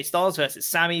 AJ Styles versus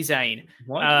Sami Zayn.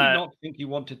 Why did you not think you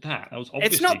wanted that? That was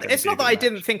obviously it's not that I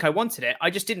didn't think I wanted it. I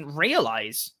just didn't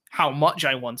realize how much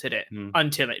I wanted it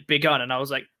until it begun. And I was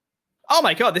like, oh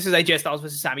my God, this is AJ Styles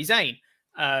versus Sami Zayn.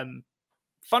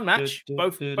 Fun match.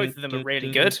 Both of them are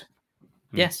really good.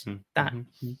 Yes, that.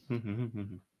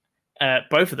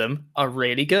 Both of them are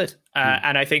really good.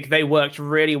 And I think they worked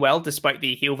really well despite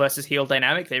the heel versus heel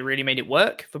dynamic. They really made it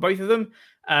work for both of them.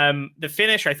 The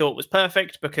finish I thought was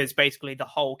perfect, because basically the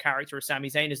whole character of Sami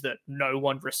Zayn is that no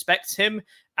one respects him,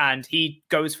 and he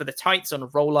goes for the tights on a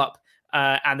roll-up,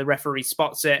 and the referee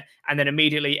spots it, and then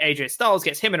immediately AJ Styles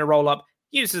gets him in a roll-up,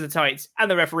 uses the tights,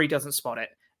 and the referee doesn't spot it,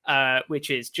 which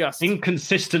is just...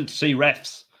 inconsistency,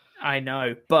 refs. I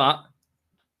know, but...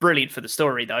 brilliant for the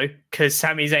story, though, because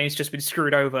Sami Zayn's just been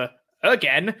screwed over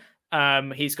again.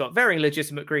 He's got very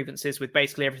legitimate grievances with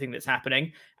basically everything that's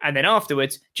happening. And then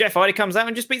afterwards, Jeff Hardy comes out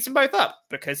and just beats them both up,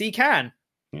 because he can.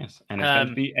 Yes, and it's going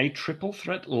to be a triple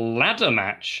threat ladder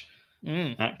match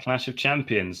at Clash of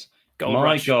Champions.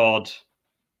 My God,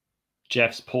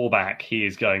 Jeff's pullback. He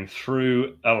is going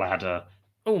through a ladder.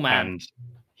 Oh, man. And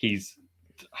he's...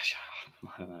 I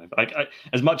don't know.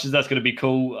 As much as that's going to be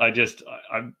cool,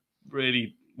 I'm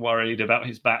really... worried about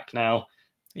his back now,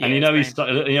 and he's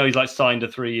like signed a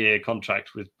 3-year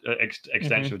contract with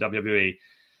extension with WWE.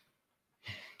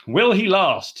 Will he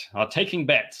last? Are taking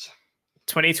bets.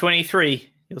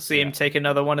 2023, you'll see him take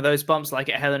another one of those bumps like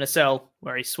at Hell in a Cell,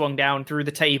 where he swung down through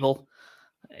the table.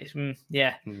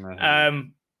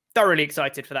 Thoroughly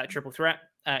excited for that triple threat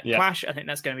Clash. I think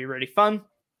that's going to be really fun.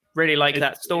 Really like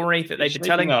that story that they've been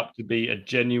telling. Up to be a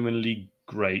genuinely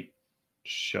great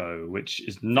show, which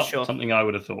is not something I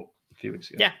would have thought a few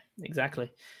weeks ago. Yeah,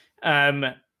 exactly.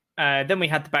 Then we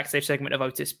had the backstage segment of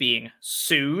Otis being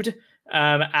sued,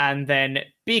 and then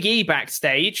Big E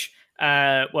backstage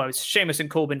Well, it's Sheamus and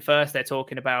Corbin first. They're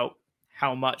talking about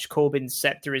how much Corbin's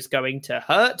scepter is going to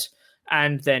hurt.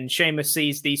 And then Sheamus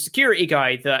sees the security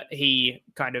guy that he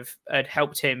kind of had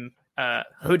helped him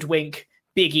hoodwink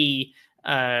Big E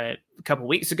a couple of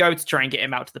weeks ago to try and get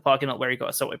him out to the parking lot where he got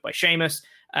assaulted by Sheamus.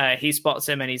 He spots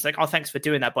him and he's like, oh, thanks for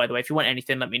doing that, by the way. If you want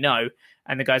anything, let me know.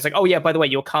 And the guy's like, oh, yeah, by the way,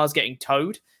 your car's getting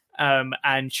towed.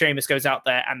 And Sheamus goes out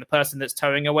there, and the person that's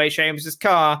towing away Sheamus's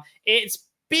car, it's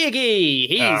Big E.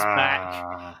 He's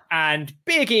back. And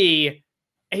Big E,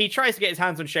 he tries to get his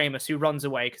hands on Sheamus, who runs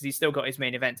away because he's still got his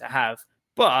main event to have.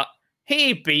 But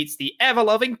he beats the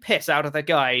ever-loving piss out of the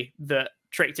guy that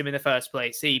tricked him in the first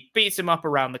place. He beats him up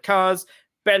around the cars,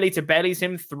 belly-to-bellies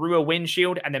him through a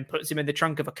windshield, and then puts him in the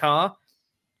trunk of a car.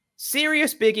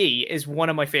 Serious Big E is one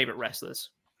of my favorite wrestlers.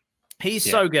 He's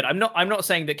so good. I'm not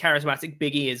saying that charismatic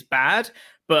Big E is bad,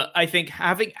 but I think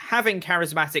having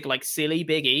charismatic, like, silly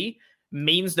Big E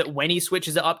means that when he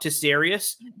switches it up to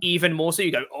serious, even more so,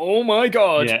 you go, oh my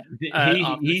God. Yeah.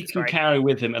 He can carry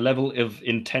with him a level of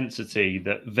intensity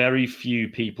that very few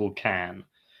people can.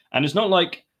 And it's not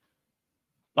like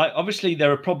obviously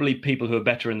there are probably people who are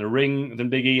better in the ring than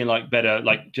Big E and like better,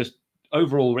 like just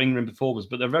overall ring performers,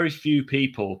 but there are very few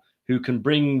people who can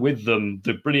bring with them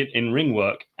the brilliant in-ring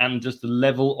work and just the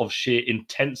level of sheer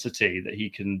intensity that he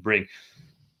can bring.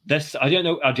 I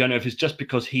don't know if it's just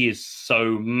because he is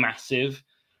so massive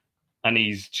and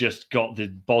he's just got the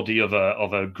body of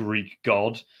a Greek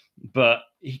god, but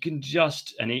he can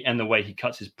just and the way he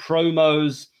cuts his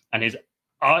promos and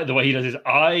the way he does his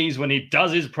eyes when he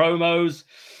does his promos.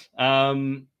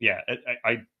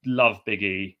 I love Big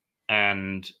E,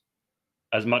 and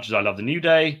as much as I love the New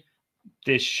Day,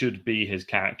 this should be his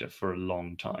character for a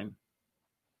long time.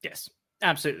 Yes,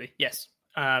 absolutely. Yes.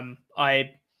 I'm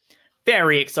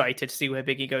very excited to see where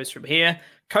Big E goes from here.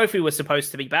 Kofi was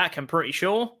supposed to be back, I'm pretty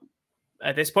sure.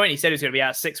 At this point, he said he was going to be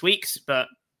out 6 weeks, but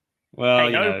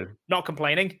not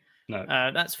complaining. No,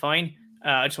 that's fine.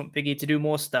 I just want Big E to do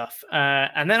more stuff.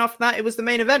 And then after that, it was the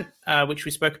main event, which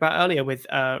we spoke about earlier with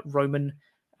Roman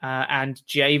and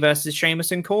Jay versus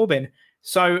Sheamus and Corbin.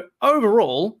 So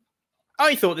overall,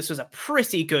 I thought this was a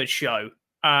pretty good show.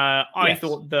 I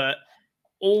thought that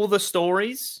all the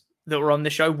stories that were on the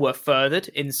show were furthered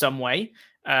in some way,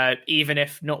 even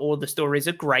if not all the stories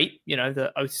are great. You know,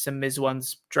 the Otis and Miz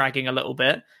one's dragging a little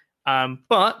bit.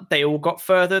 But they all got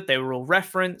furthered. They were all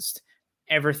referenced.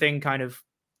 Everything kind of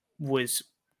was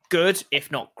good,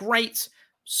 if not great.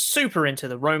 Super into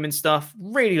the Roman stuff.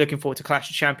 Really looking forward to Clash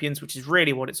of Champions, which is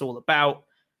really what it's all about.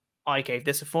 I gave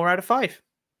this a 4 out of 5.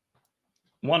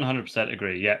 100%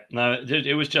 agree. Yeah, no,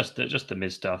 it was just the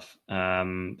Miz stuff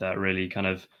that really kind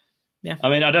of. Yeah, I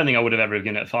mean, I don't think I would have ever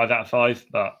given it a 5 out of 5,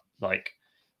 but like,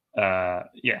 a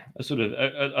sort of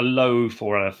a low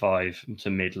 4 out of 5 to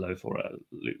mid low 4 out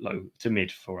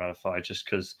of 5, just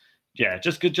because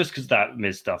that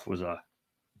Miz stuff was a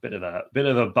bit of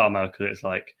a bummer because it's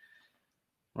like,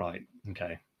 right,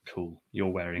 okay, cool, you're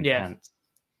wearing pants.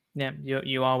 Yeah,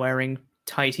 you are wearing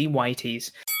tighty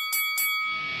whities.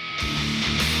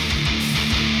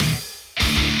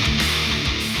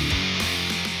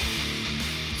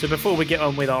 So before we get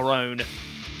on with our own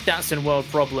Datsun World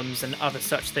problems and other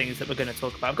such things that we're going to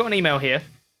talk about, I've got an email here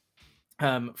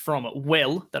from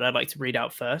Will that I'd like to read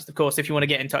out first. Of course, if you want to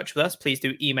get in touch with us, please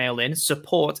do email in.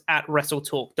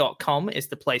 support@wrestletalk.com is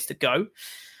the place to go.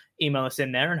 Email us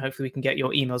in there and hopefully we can get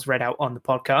your emails read out on the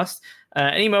podcast.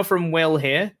 An email from Will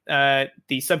here.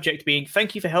 The subject being,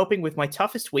 thank you for helping with my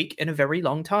toughest week in a very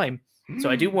long time.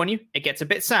 So I do warn you, it gets a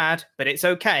bit sad, but it's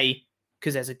okay,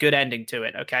 because there's a good ending to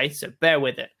it, okay? So bear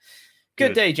with it.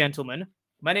 Good day, gentlemen.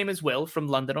 My name is Will from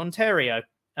London, Ontario.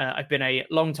 I've been a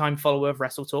long-time follower of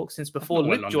Wrestle Talk since before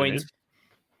Luke joined.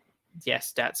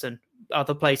 Yes, Datsun.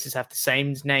 Other places have the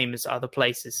same name as other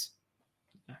places.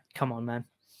 Come on, man.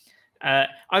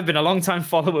 I've been a long-time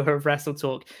follower of Wrestle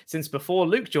Talk since before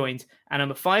Luke joined, and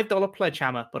I'm a $5 pledge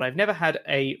hammer, but I've never had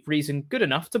a reason good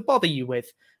enough to bother you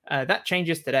with. That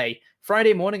changes today.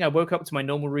 Friday morning, I woke up to my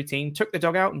normal routine, took the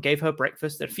dog out and gave her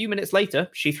breakfast. A few minutes later,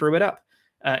 she threw it up.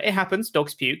 It happens,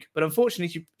 dogs puke, but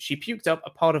unfortunately, she puked up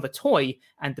a part of a toy,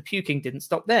 and the puking didn't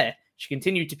stop there. She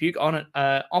continued to puke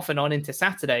off and on into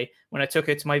Saturday when I took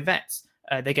her to my vets.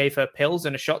 They gave her pills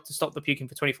and a shot to stop the puking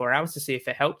for 24 hours to see if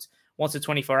it helped. Once the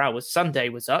 24 hours, Sunday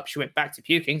was up, she went back to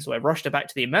puking, so I rushed her back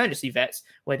to the emergency vets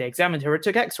where they examined her and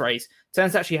took x-rays.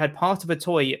 Turns out she had part of a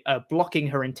toy blocking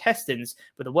her intestines,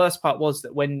 but the worst part was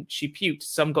that when she puked,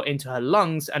 some got into her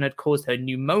lungs and had caused her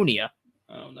pneumonia.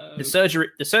 Oh, no.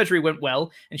 The surgery went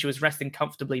well, and she was resting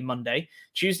comfortably Monday.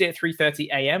 Tuesday at 3:30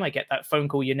 a.m., I get that phone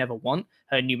call you never want.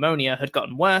 Her pneumonia had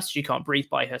gotten worse. She can't breathe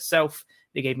by herself.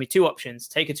 They gave me 2 options: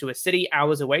 take her to a city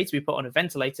hours away to be put on a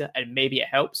ventilator and maybe it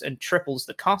helps and triples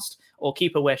the cost, or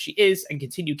keep her where she is and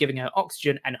continue giving her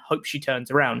oxygen and hope she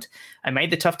turns around. I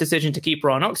made the tough decision to keep her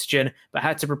on oxygen, but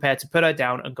had to prepare to put her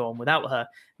down and go on without her.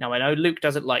 Now, I know Luke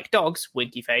doesn't like dogs,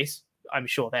 winky face. I'm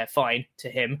sure they're fine to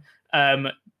him.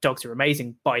 Dogs are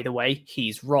amazing, by the way.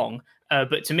 He's wrong.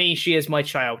 But to me, she is my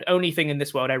child. Only thing in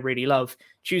this world I really love.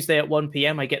 Tuesday at 1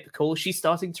 p.m, I get the call. She's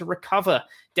starting to recover.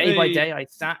 Day by day, I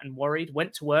sat and worried,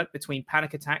 went to work between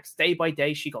panic attacks. Day by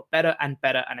day, she got better and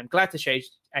better. And I'm glad to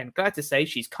say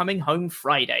she's coming home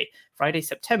Friday,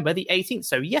 September the 18th.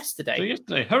 So yesterday.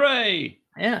 Hooray!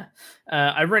 Yeah.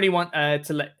 I really want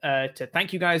to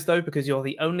thank you guys, though, because you're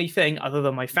the only thing other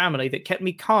than my family that kept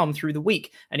me calm through the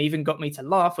week and even got me to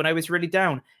laugh when I was really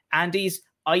down. Andy's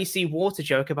icy water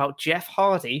joke about Jeff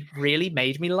Hardy really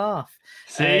made me laugh.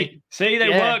 They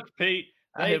work, Pete.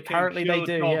 Apparently they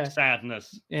do. Yeah.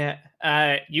 Sadness. Yeah.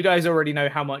 You guys already know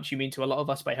how much you mean to a lot of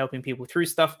us by helping people through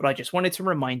stuff, but I just wanted to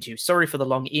remind you. Sorry for the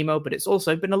long email, but it's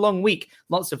also been a long week.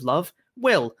 Lots of love.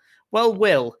 Will,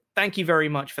 thank you very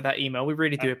much for that email. We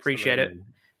really do appreciate it.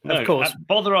 Of course.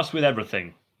 Bother us with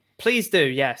everything. Please do,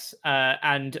 yes.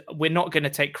 And we're not going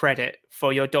to take credit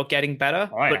for your dog getting better,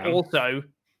 but also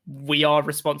we are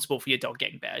responsible for your dog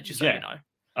getting better, just so you know.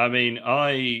 I mean,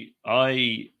 I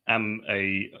am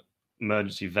a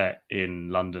emergency vet in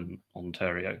London,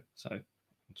 Ontario. So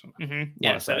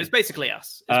so it's basically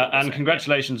us. And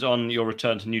congratulations on your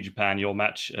return to New Japan. Your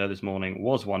match this morning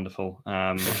was wonderful.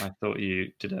 I thought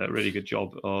you did a really good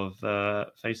job of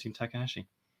facing Takahashi.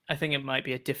 I think it might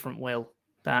be a different Will.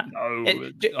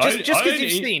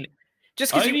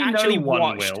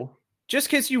 Just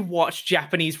because you watched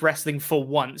Japanese wrestling for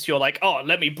once, you're like, oh,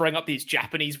 let me bring up these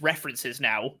Japanese references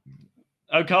now.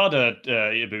 Okada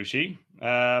Ibushi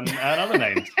and other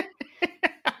names.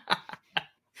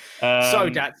 So,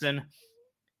 Datsun,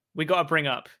 we got to bring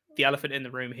up the elephant in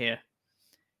the room here.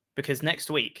 Because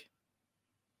next week,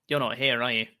 you're not here,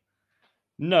 are you?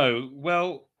 No.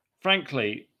 Well,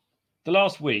 frankly, the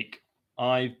last week,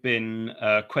 I've been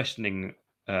questioning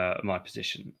my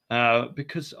position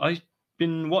because I've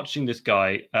been watching this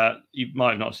guy. You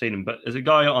might have not seen him, but there's a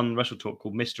guy on Wrestle Talk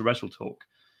called Mr. Wrestle Talk.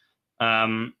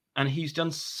 And he's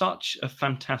done such a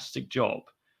fantastic job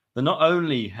that not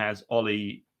only has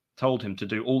Ollie told him to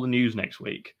do all the news next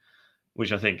week,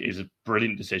 which I think is a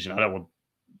brilliant decision. I don't want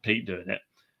Pete doing it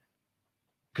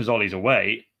because Ollie's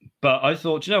away. But I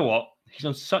thought, you know what? He's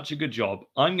done such a good job.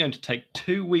 I'm going to take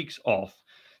 2 weeks off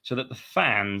so that the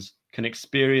fans can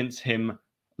experience him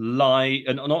live,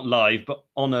 and not live, but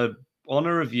on a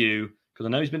review, because I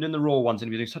know he's been doing the Raw ones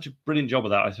and he's doing such a brilliant job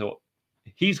of that. I thought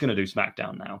he's going to do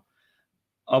SmackDown now.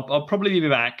 I'll probably be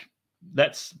back.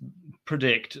 Let's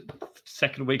predict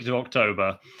second week of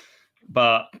October,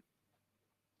 but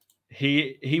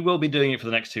he will be doing it for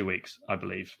the next 2 weeks, I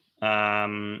believe,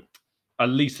 at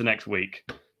least the next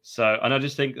week. So, and I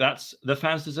just think that's the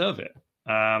fans deserve it.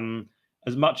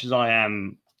 As much as I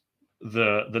am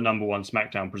the number one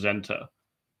SmackDown presenter,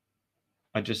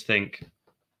 I just think,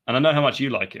 and I know how much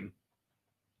you like him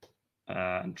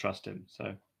and trust him.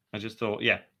 So I just thought,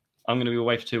 yeah, I'm going to be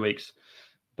away for 2 weeks,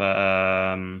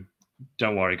 but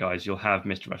don't worry, guys, you'll have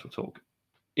Mr. Wrestle Talk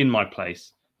in my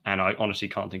place, and I honestly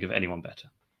can't think of anyone better.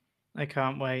 I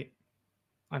can't wait.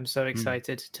 I'm so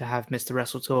excited to have Mr.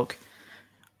 Wrestle Talk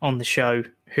on the show,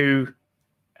 who,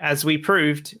 as we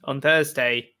proved on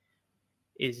Thursday,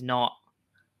 is not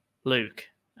Luke,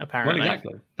 apparently. Well,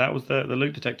 exactly. That was the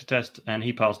Luke detector test, and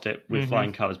he passed it with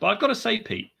flying colours. But I've got to say,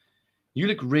 Pete, you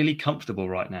look really comfortable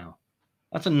right now.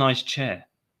 That's a nice chair.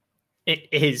 It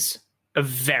is a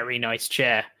very nice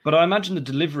chair. But I imagine the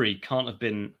delivery can't have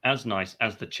been as nice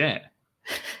as the chair.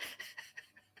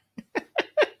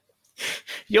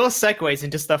 Your segues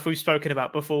into stuff we've spoken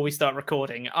about before we start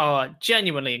recording are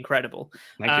genuinely incredible.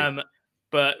 Thank you.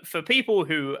 But for people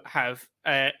who have...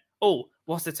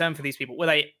 what's the term for these people? Were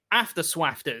they after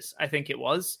swafters? I think it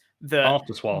was.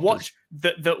 After swafters.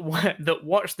 That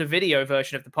watch the video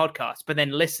version of the podcast, but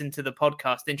then listen to the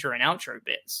podcast intro and outro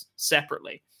bits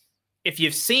separately. If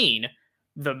you've seen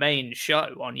the main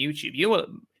show on YouTube,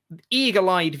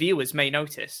 eagle-eyed viewers may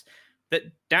notice that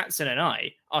Datsun and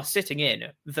I are sitting in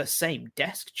the same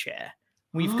desk chair.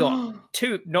 We've got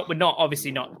we're not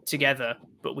obviously not together,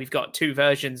 but we've got two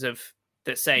versions of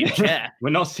the same chair.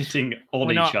 We're not sitting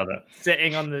on each other.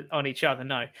 Sitting on each other,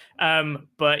 no.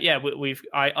 But yeah,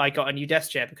 I got a new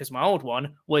desk chair because my old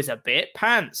one was a bit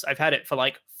pants. I've had it for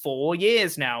like 4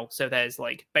 years now, so there's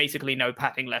like basically no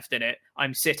padding left in it.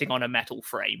 I'm sitting on a metal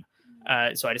frame.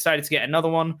 So I decided to get another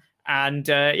one. And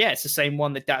it's the same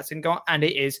one that Datsun got, and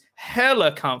it is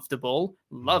hella comfortable.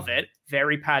 Love it.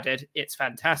 very padded. It's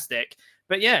fantastic.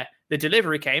 But yeah, the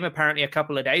delivery came apparently a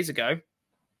couple of days ago,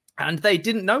 and they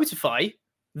didn't notify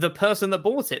the person that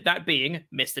bought it, that being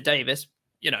Mr. Davis,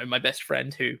 my best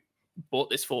friend who bought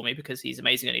this for me because he's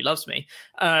amazing and he loves me.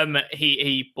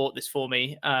 He bought this for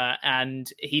me, and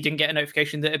he didn't get a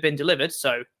notification that it had been delivered,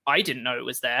 so I didn't know it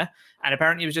was there. And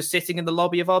apparently it was just sitting in the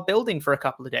lobby of our building for a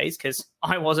couple of days because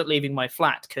I wasn't leaving my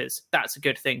flat, because that's a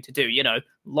good thing to do,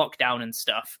 lockdown and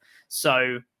stuff.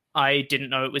 So I didn't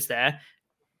know it was there.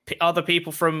 Other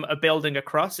people from a building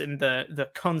across in the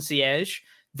concierge,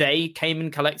 they came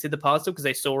and collected the parcel because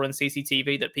they saw on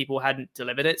CCTV that people hadn't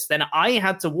delivered it. So then I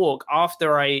had to walk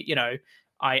after I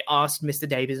asked Mr.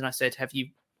 Davis and I said, have you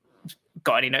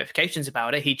got any notifications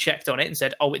about it? He checked on it and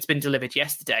said, oh, it's been delivered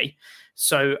yesterday.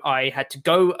 So I had to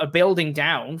go a building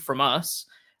down from us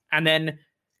and then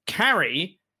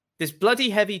carry this bloody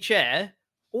heavy chair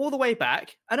all the way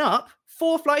back and up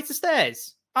 4 flights of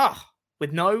stairs.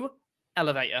 With no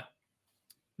elevator.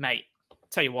 Mate,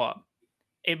 tell you what.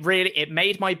 It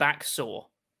made my back sore.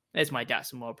 There's my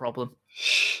Datsun World problem.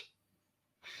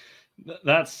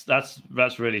 That's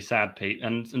really sad, Pete.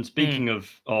 And speaking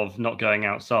of not going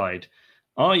outside,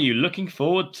 are you looking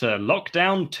forward to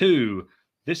Lockdown 2?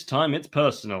 This time it's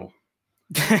personal.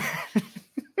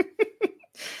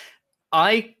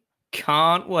 I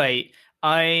can't wait.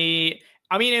 I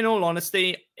mean, in all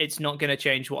honesty, it's not going to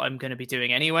change what I'm going to be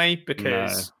doing anyway,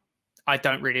 because I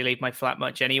don't really leave my flat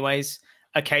much anyways.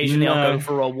 Occasionally I'll go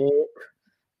for a walk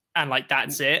and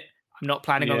that's it. I'm not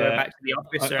planning on going back to the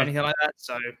office or anything like that.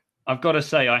 So I've got to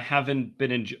say, I have been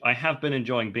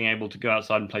enjoying being able to go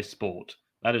outside and play sport.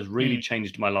 That has really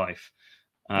changed my life.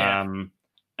 And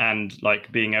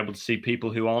being able to see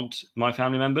people who aren't my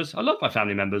family members. I love my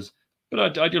family members,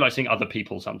 but I do like seeing other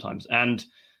people sometimes. And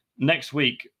next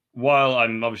week, while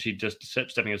I'm obviously just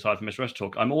stepping aside from Mr. Wrestle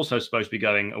Talk, I'm also supposed to be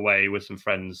going away with some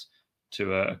friends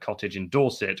to a cottage in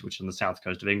Dorset, which is on the south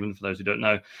coast of England, for those who don't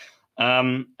know.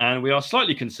 And we are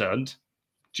slightly concerned,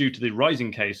 due to the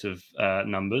rising case of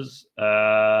numbers.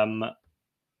 In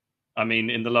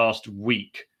the last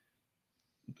week,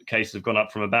 cases have gone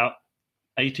up from about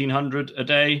 1,800 a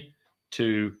day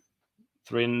to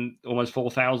almost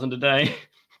 4,000 a day.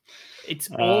 It's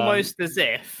almost as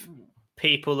if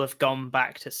people have gone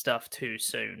back to stuff too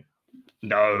soon.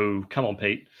 No, come on,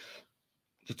 Pete.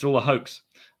 It's all a hoax.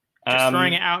 Just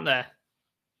throwing it out there.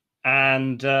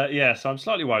 And so I'm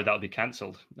slightly worried that'll be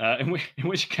cancelled. In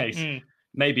which case,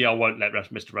 maybe I won't let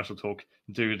Mr. Wrestle Talk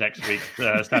do next week's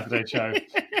Saturday show.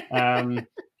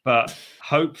 But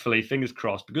hopefully, fingers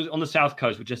crossed, because on the south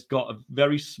coast, we've just got a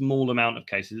very small amount of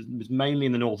cases. It's mainly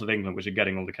in the north of England, which are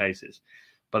getting all the cases.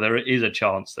 But there is a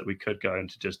chance that we could go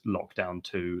into just lockdown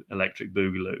 2 electric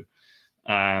boogaloo.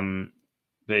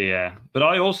 But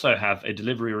I also have a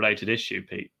delivery-related issue,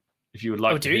 Pete, if you would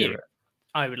like to hear it.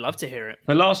 I would love to hear it.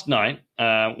 But last night,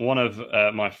 one of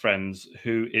my friends,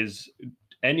 who is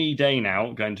any day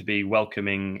now going to be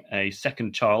welcoming a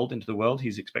second child into the world,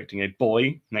 he's expecting a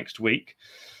boy next week.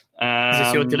 Is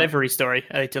this your delivery story?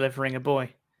 Delivering a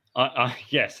boy?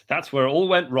 Yes, that's where it all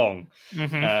went wrong.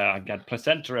 Mm-hmm. I got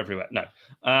placenta everywhere. No.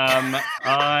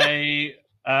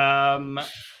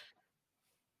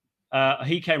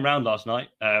 He came round last night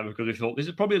because we thought this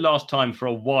is probably the last time for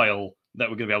a while that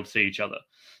we're going to be able to see each other.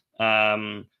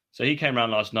 So he came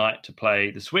around last night to play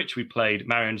the Switch. We played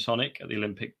Mario and Sonic at the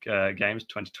Olympic Games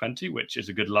 2020, which is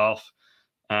a good laugh.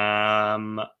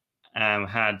 And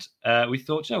we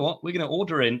thought, you know what, we're going to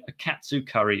order in a katsu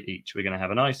curry each. We're going to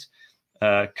have a nice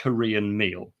Korean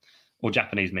meal, or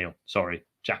Japanese meal.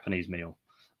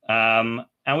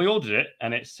 And we ordered it,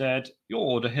 and it said, your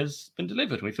order has been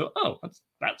delivered. And we thought, oh,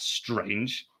 that's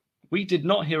strange. We did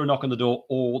not hear a knock on the door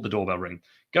or the doorbell ring.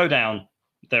 Go down,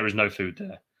 there is no food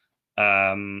there.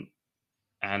 And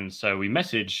so we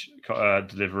message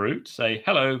Deliveroo to say,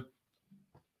 hello,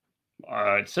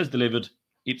 it says delivered.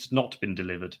 It's not been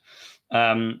delivered.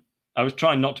 I was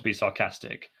trying not to be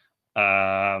sarcastic,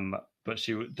 but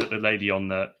the lady on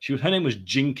her name was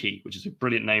Jinky, which is a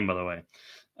brilliant name, by the way.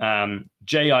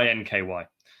 Jinky.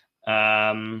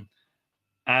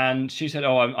 And she said,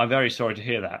 oh, I'm very sorry to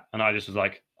hear that. And I just was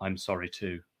like, I'm sorry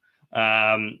too.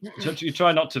 So you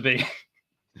try not to be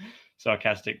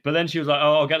sarcastic. But then she was like,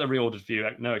 oh, I'll get the reordered for you.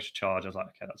 No extra charge. I was like,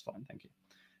 okay, that's fine. Thank you.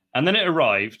 And then it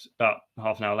arrived about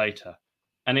half an hour later,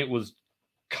 and it was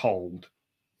cold.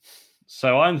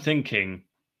 So I'm thinking,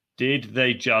 did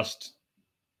they just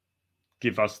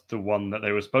give us the one that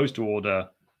they were supposed to order?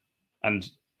 And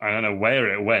I don't know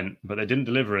where it went, but they didn't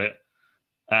deliver it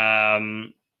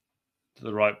to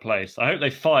the right place. I hope they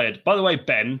fired. By the way,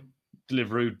 Ben,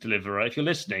 deliverer, if you're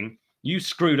listening, you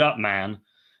screwed up, man.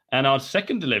 And our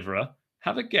second deliverer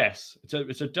Have a guess.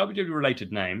 It's a WWE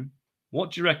related name.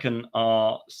 What do you reckon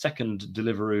our second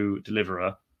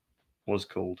deliverer was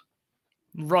called?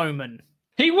 Roman.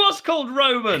 He was called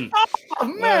Roman. Oh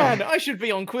man, I should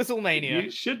be on Quizzlemania.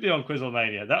 You should be on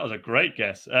Quizzlemania. That was a great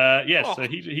guess. Yes, so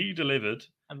he delivered.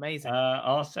 Amazing.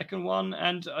 Our second one,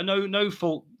 and no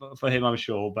fault for him, I'm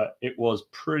sure, but it was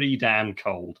pretty damn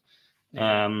cold.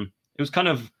 Yeah. It was kind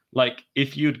of like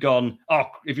if you'd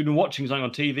been watching something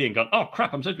on TV and gone, oh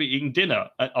crap, I'm supposed to be eating dinner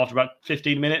after about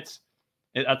 15 minutes.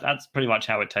 That's pretty much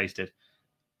how it tasted.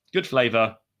 Good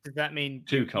flavor. Does that mean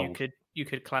too cold? You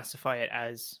could classify it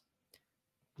as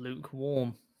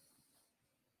lukewarm?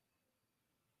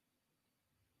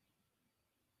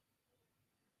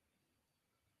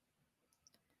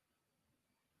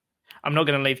 I'm not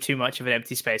going to leave too much of an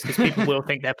empty space because people will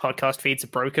think their podcast feeds are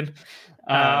broken.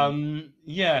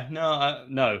 Yeah,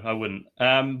 no, I wouldn't.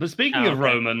 But speaking of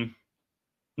Roman,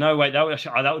 no, wait, that would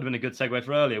have been a good segue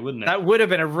for earlier, wouldn't it? That would have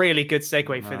been a really good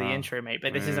segue for the intro, mate.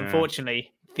 But this is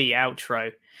unfortunately the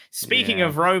outro. Speaking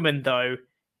of Roman, though,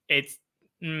 it's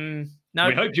no.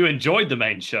 We hope you enjoyed the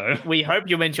main show. We hope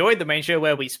you enjoyed the main show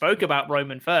where we spoke about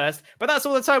Roman first. But that's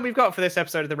all the time we've got for this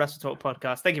episode of the Wrestle Talk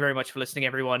podcast. Thank you very much for listening,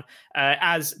 everyone.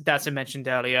 As Dazza mentioned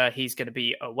earlier, he's going to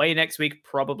be away next week,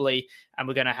 probably. And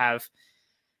we're going to have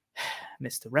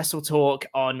Mr. Wrestle Talk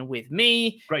on with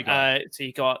me. Great guy. So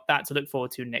you got that to look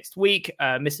forward to next week.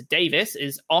 Mr. Davis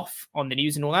is off on the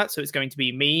news and all that. So it's going to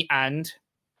be me and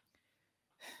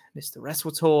Mr.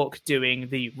 Wrestle Talk doing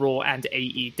the Raw and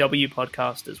AEW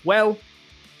podcast as well.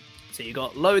 So you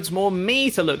got loads more me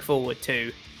to look forward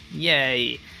to.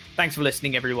 Yay. Thanks for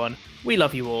listening, everyone. We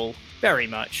love you all very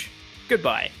much.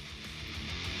 Goodbye.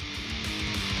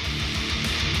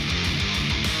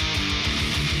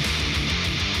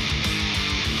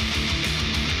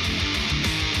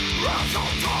 Wrestle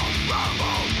Talk,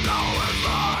 Rambo, now is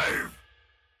live.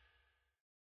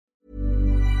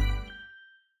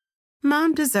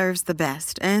 Mom deserves the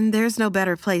best, and there's no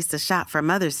better place to shop for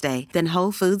Mother's Day than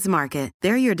Whole Foods Market.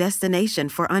 They're your destination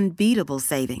for unbeatable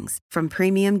savings, from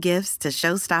premium gifts to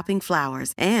show-stopping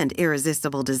flowers and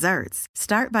irresistible desserts.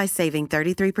 Start by saving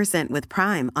 33% with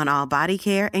Prime on all body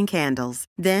care and candles.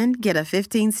 Then get a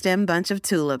 15-stem bunch of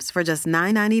tulips for just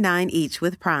 $9.99 each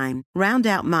with Prime. Round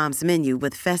out Mom's menu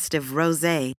with festive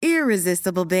rosé,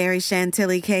 irresistible berry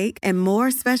chantilly cake, and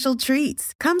more special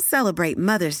treats. Come celebrate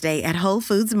Mother's Day at Whole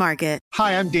Foods Market.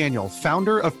 Hi, I'm Daniel,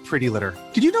 founder of Pretty Litter.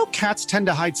 Did you know cats tend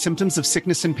to hide symptoms of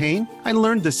sickness and pain? I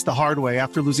learned this the hard way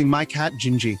after losing my cat,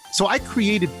 Gingy. So I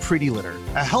created Pretty Litter,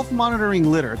 a health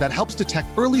monitoring litter that helps detect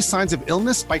early signs of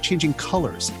illness by changing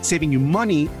colors, saving you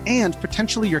money and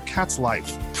potentially your cat's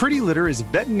life. Pretty Litter is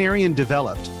veterinarian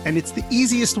developed, and it's the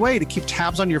easiest way to keep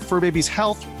tabs on your fur baby's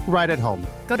health right at home.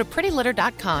 Go to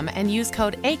prettylitter.com and use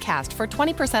code ACAST for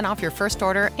 20% off your first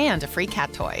order and a free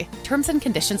cat toy. Terms and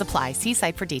conditions apply. See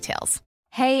site for details.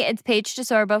 Hey, it's Paige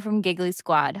DeSorbo from Giggly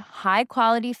Squad. High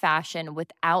quality fashion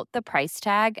without the price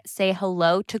tag. Say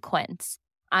hello to Quince.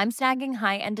 I'm snagging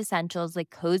high-end essentials like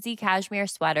cozy cashmere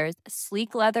sweaters,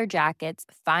 sleek leather jackets,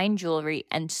 fine jewelry,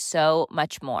 and so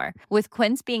much more. With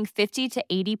Quince being 50 to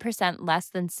 80% less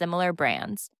than similar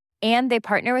brands. And they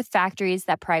partner with factories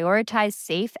that prioritize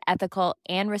safe, ethical,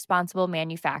 and responsible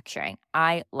manufacturing.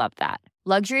 I love that.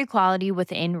 Luxury quality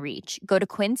within reach. Go to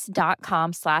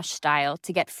quince.com/style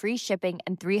to get free shipping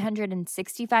and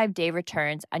 365-day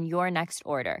returns on your next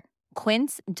order.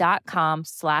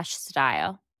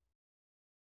 Quince.com/style.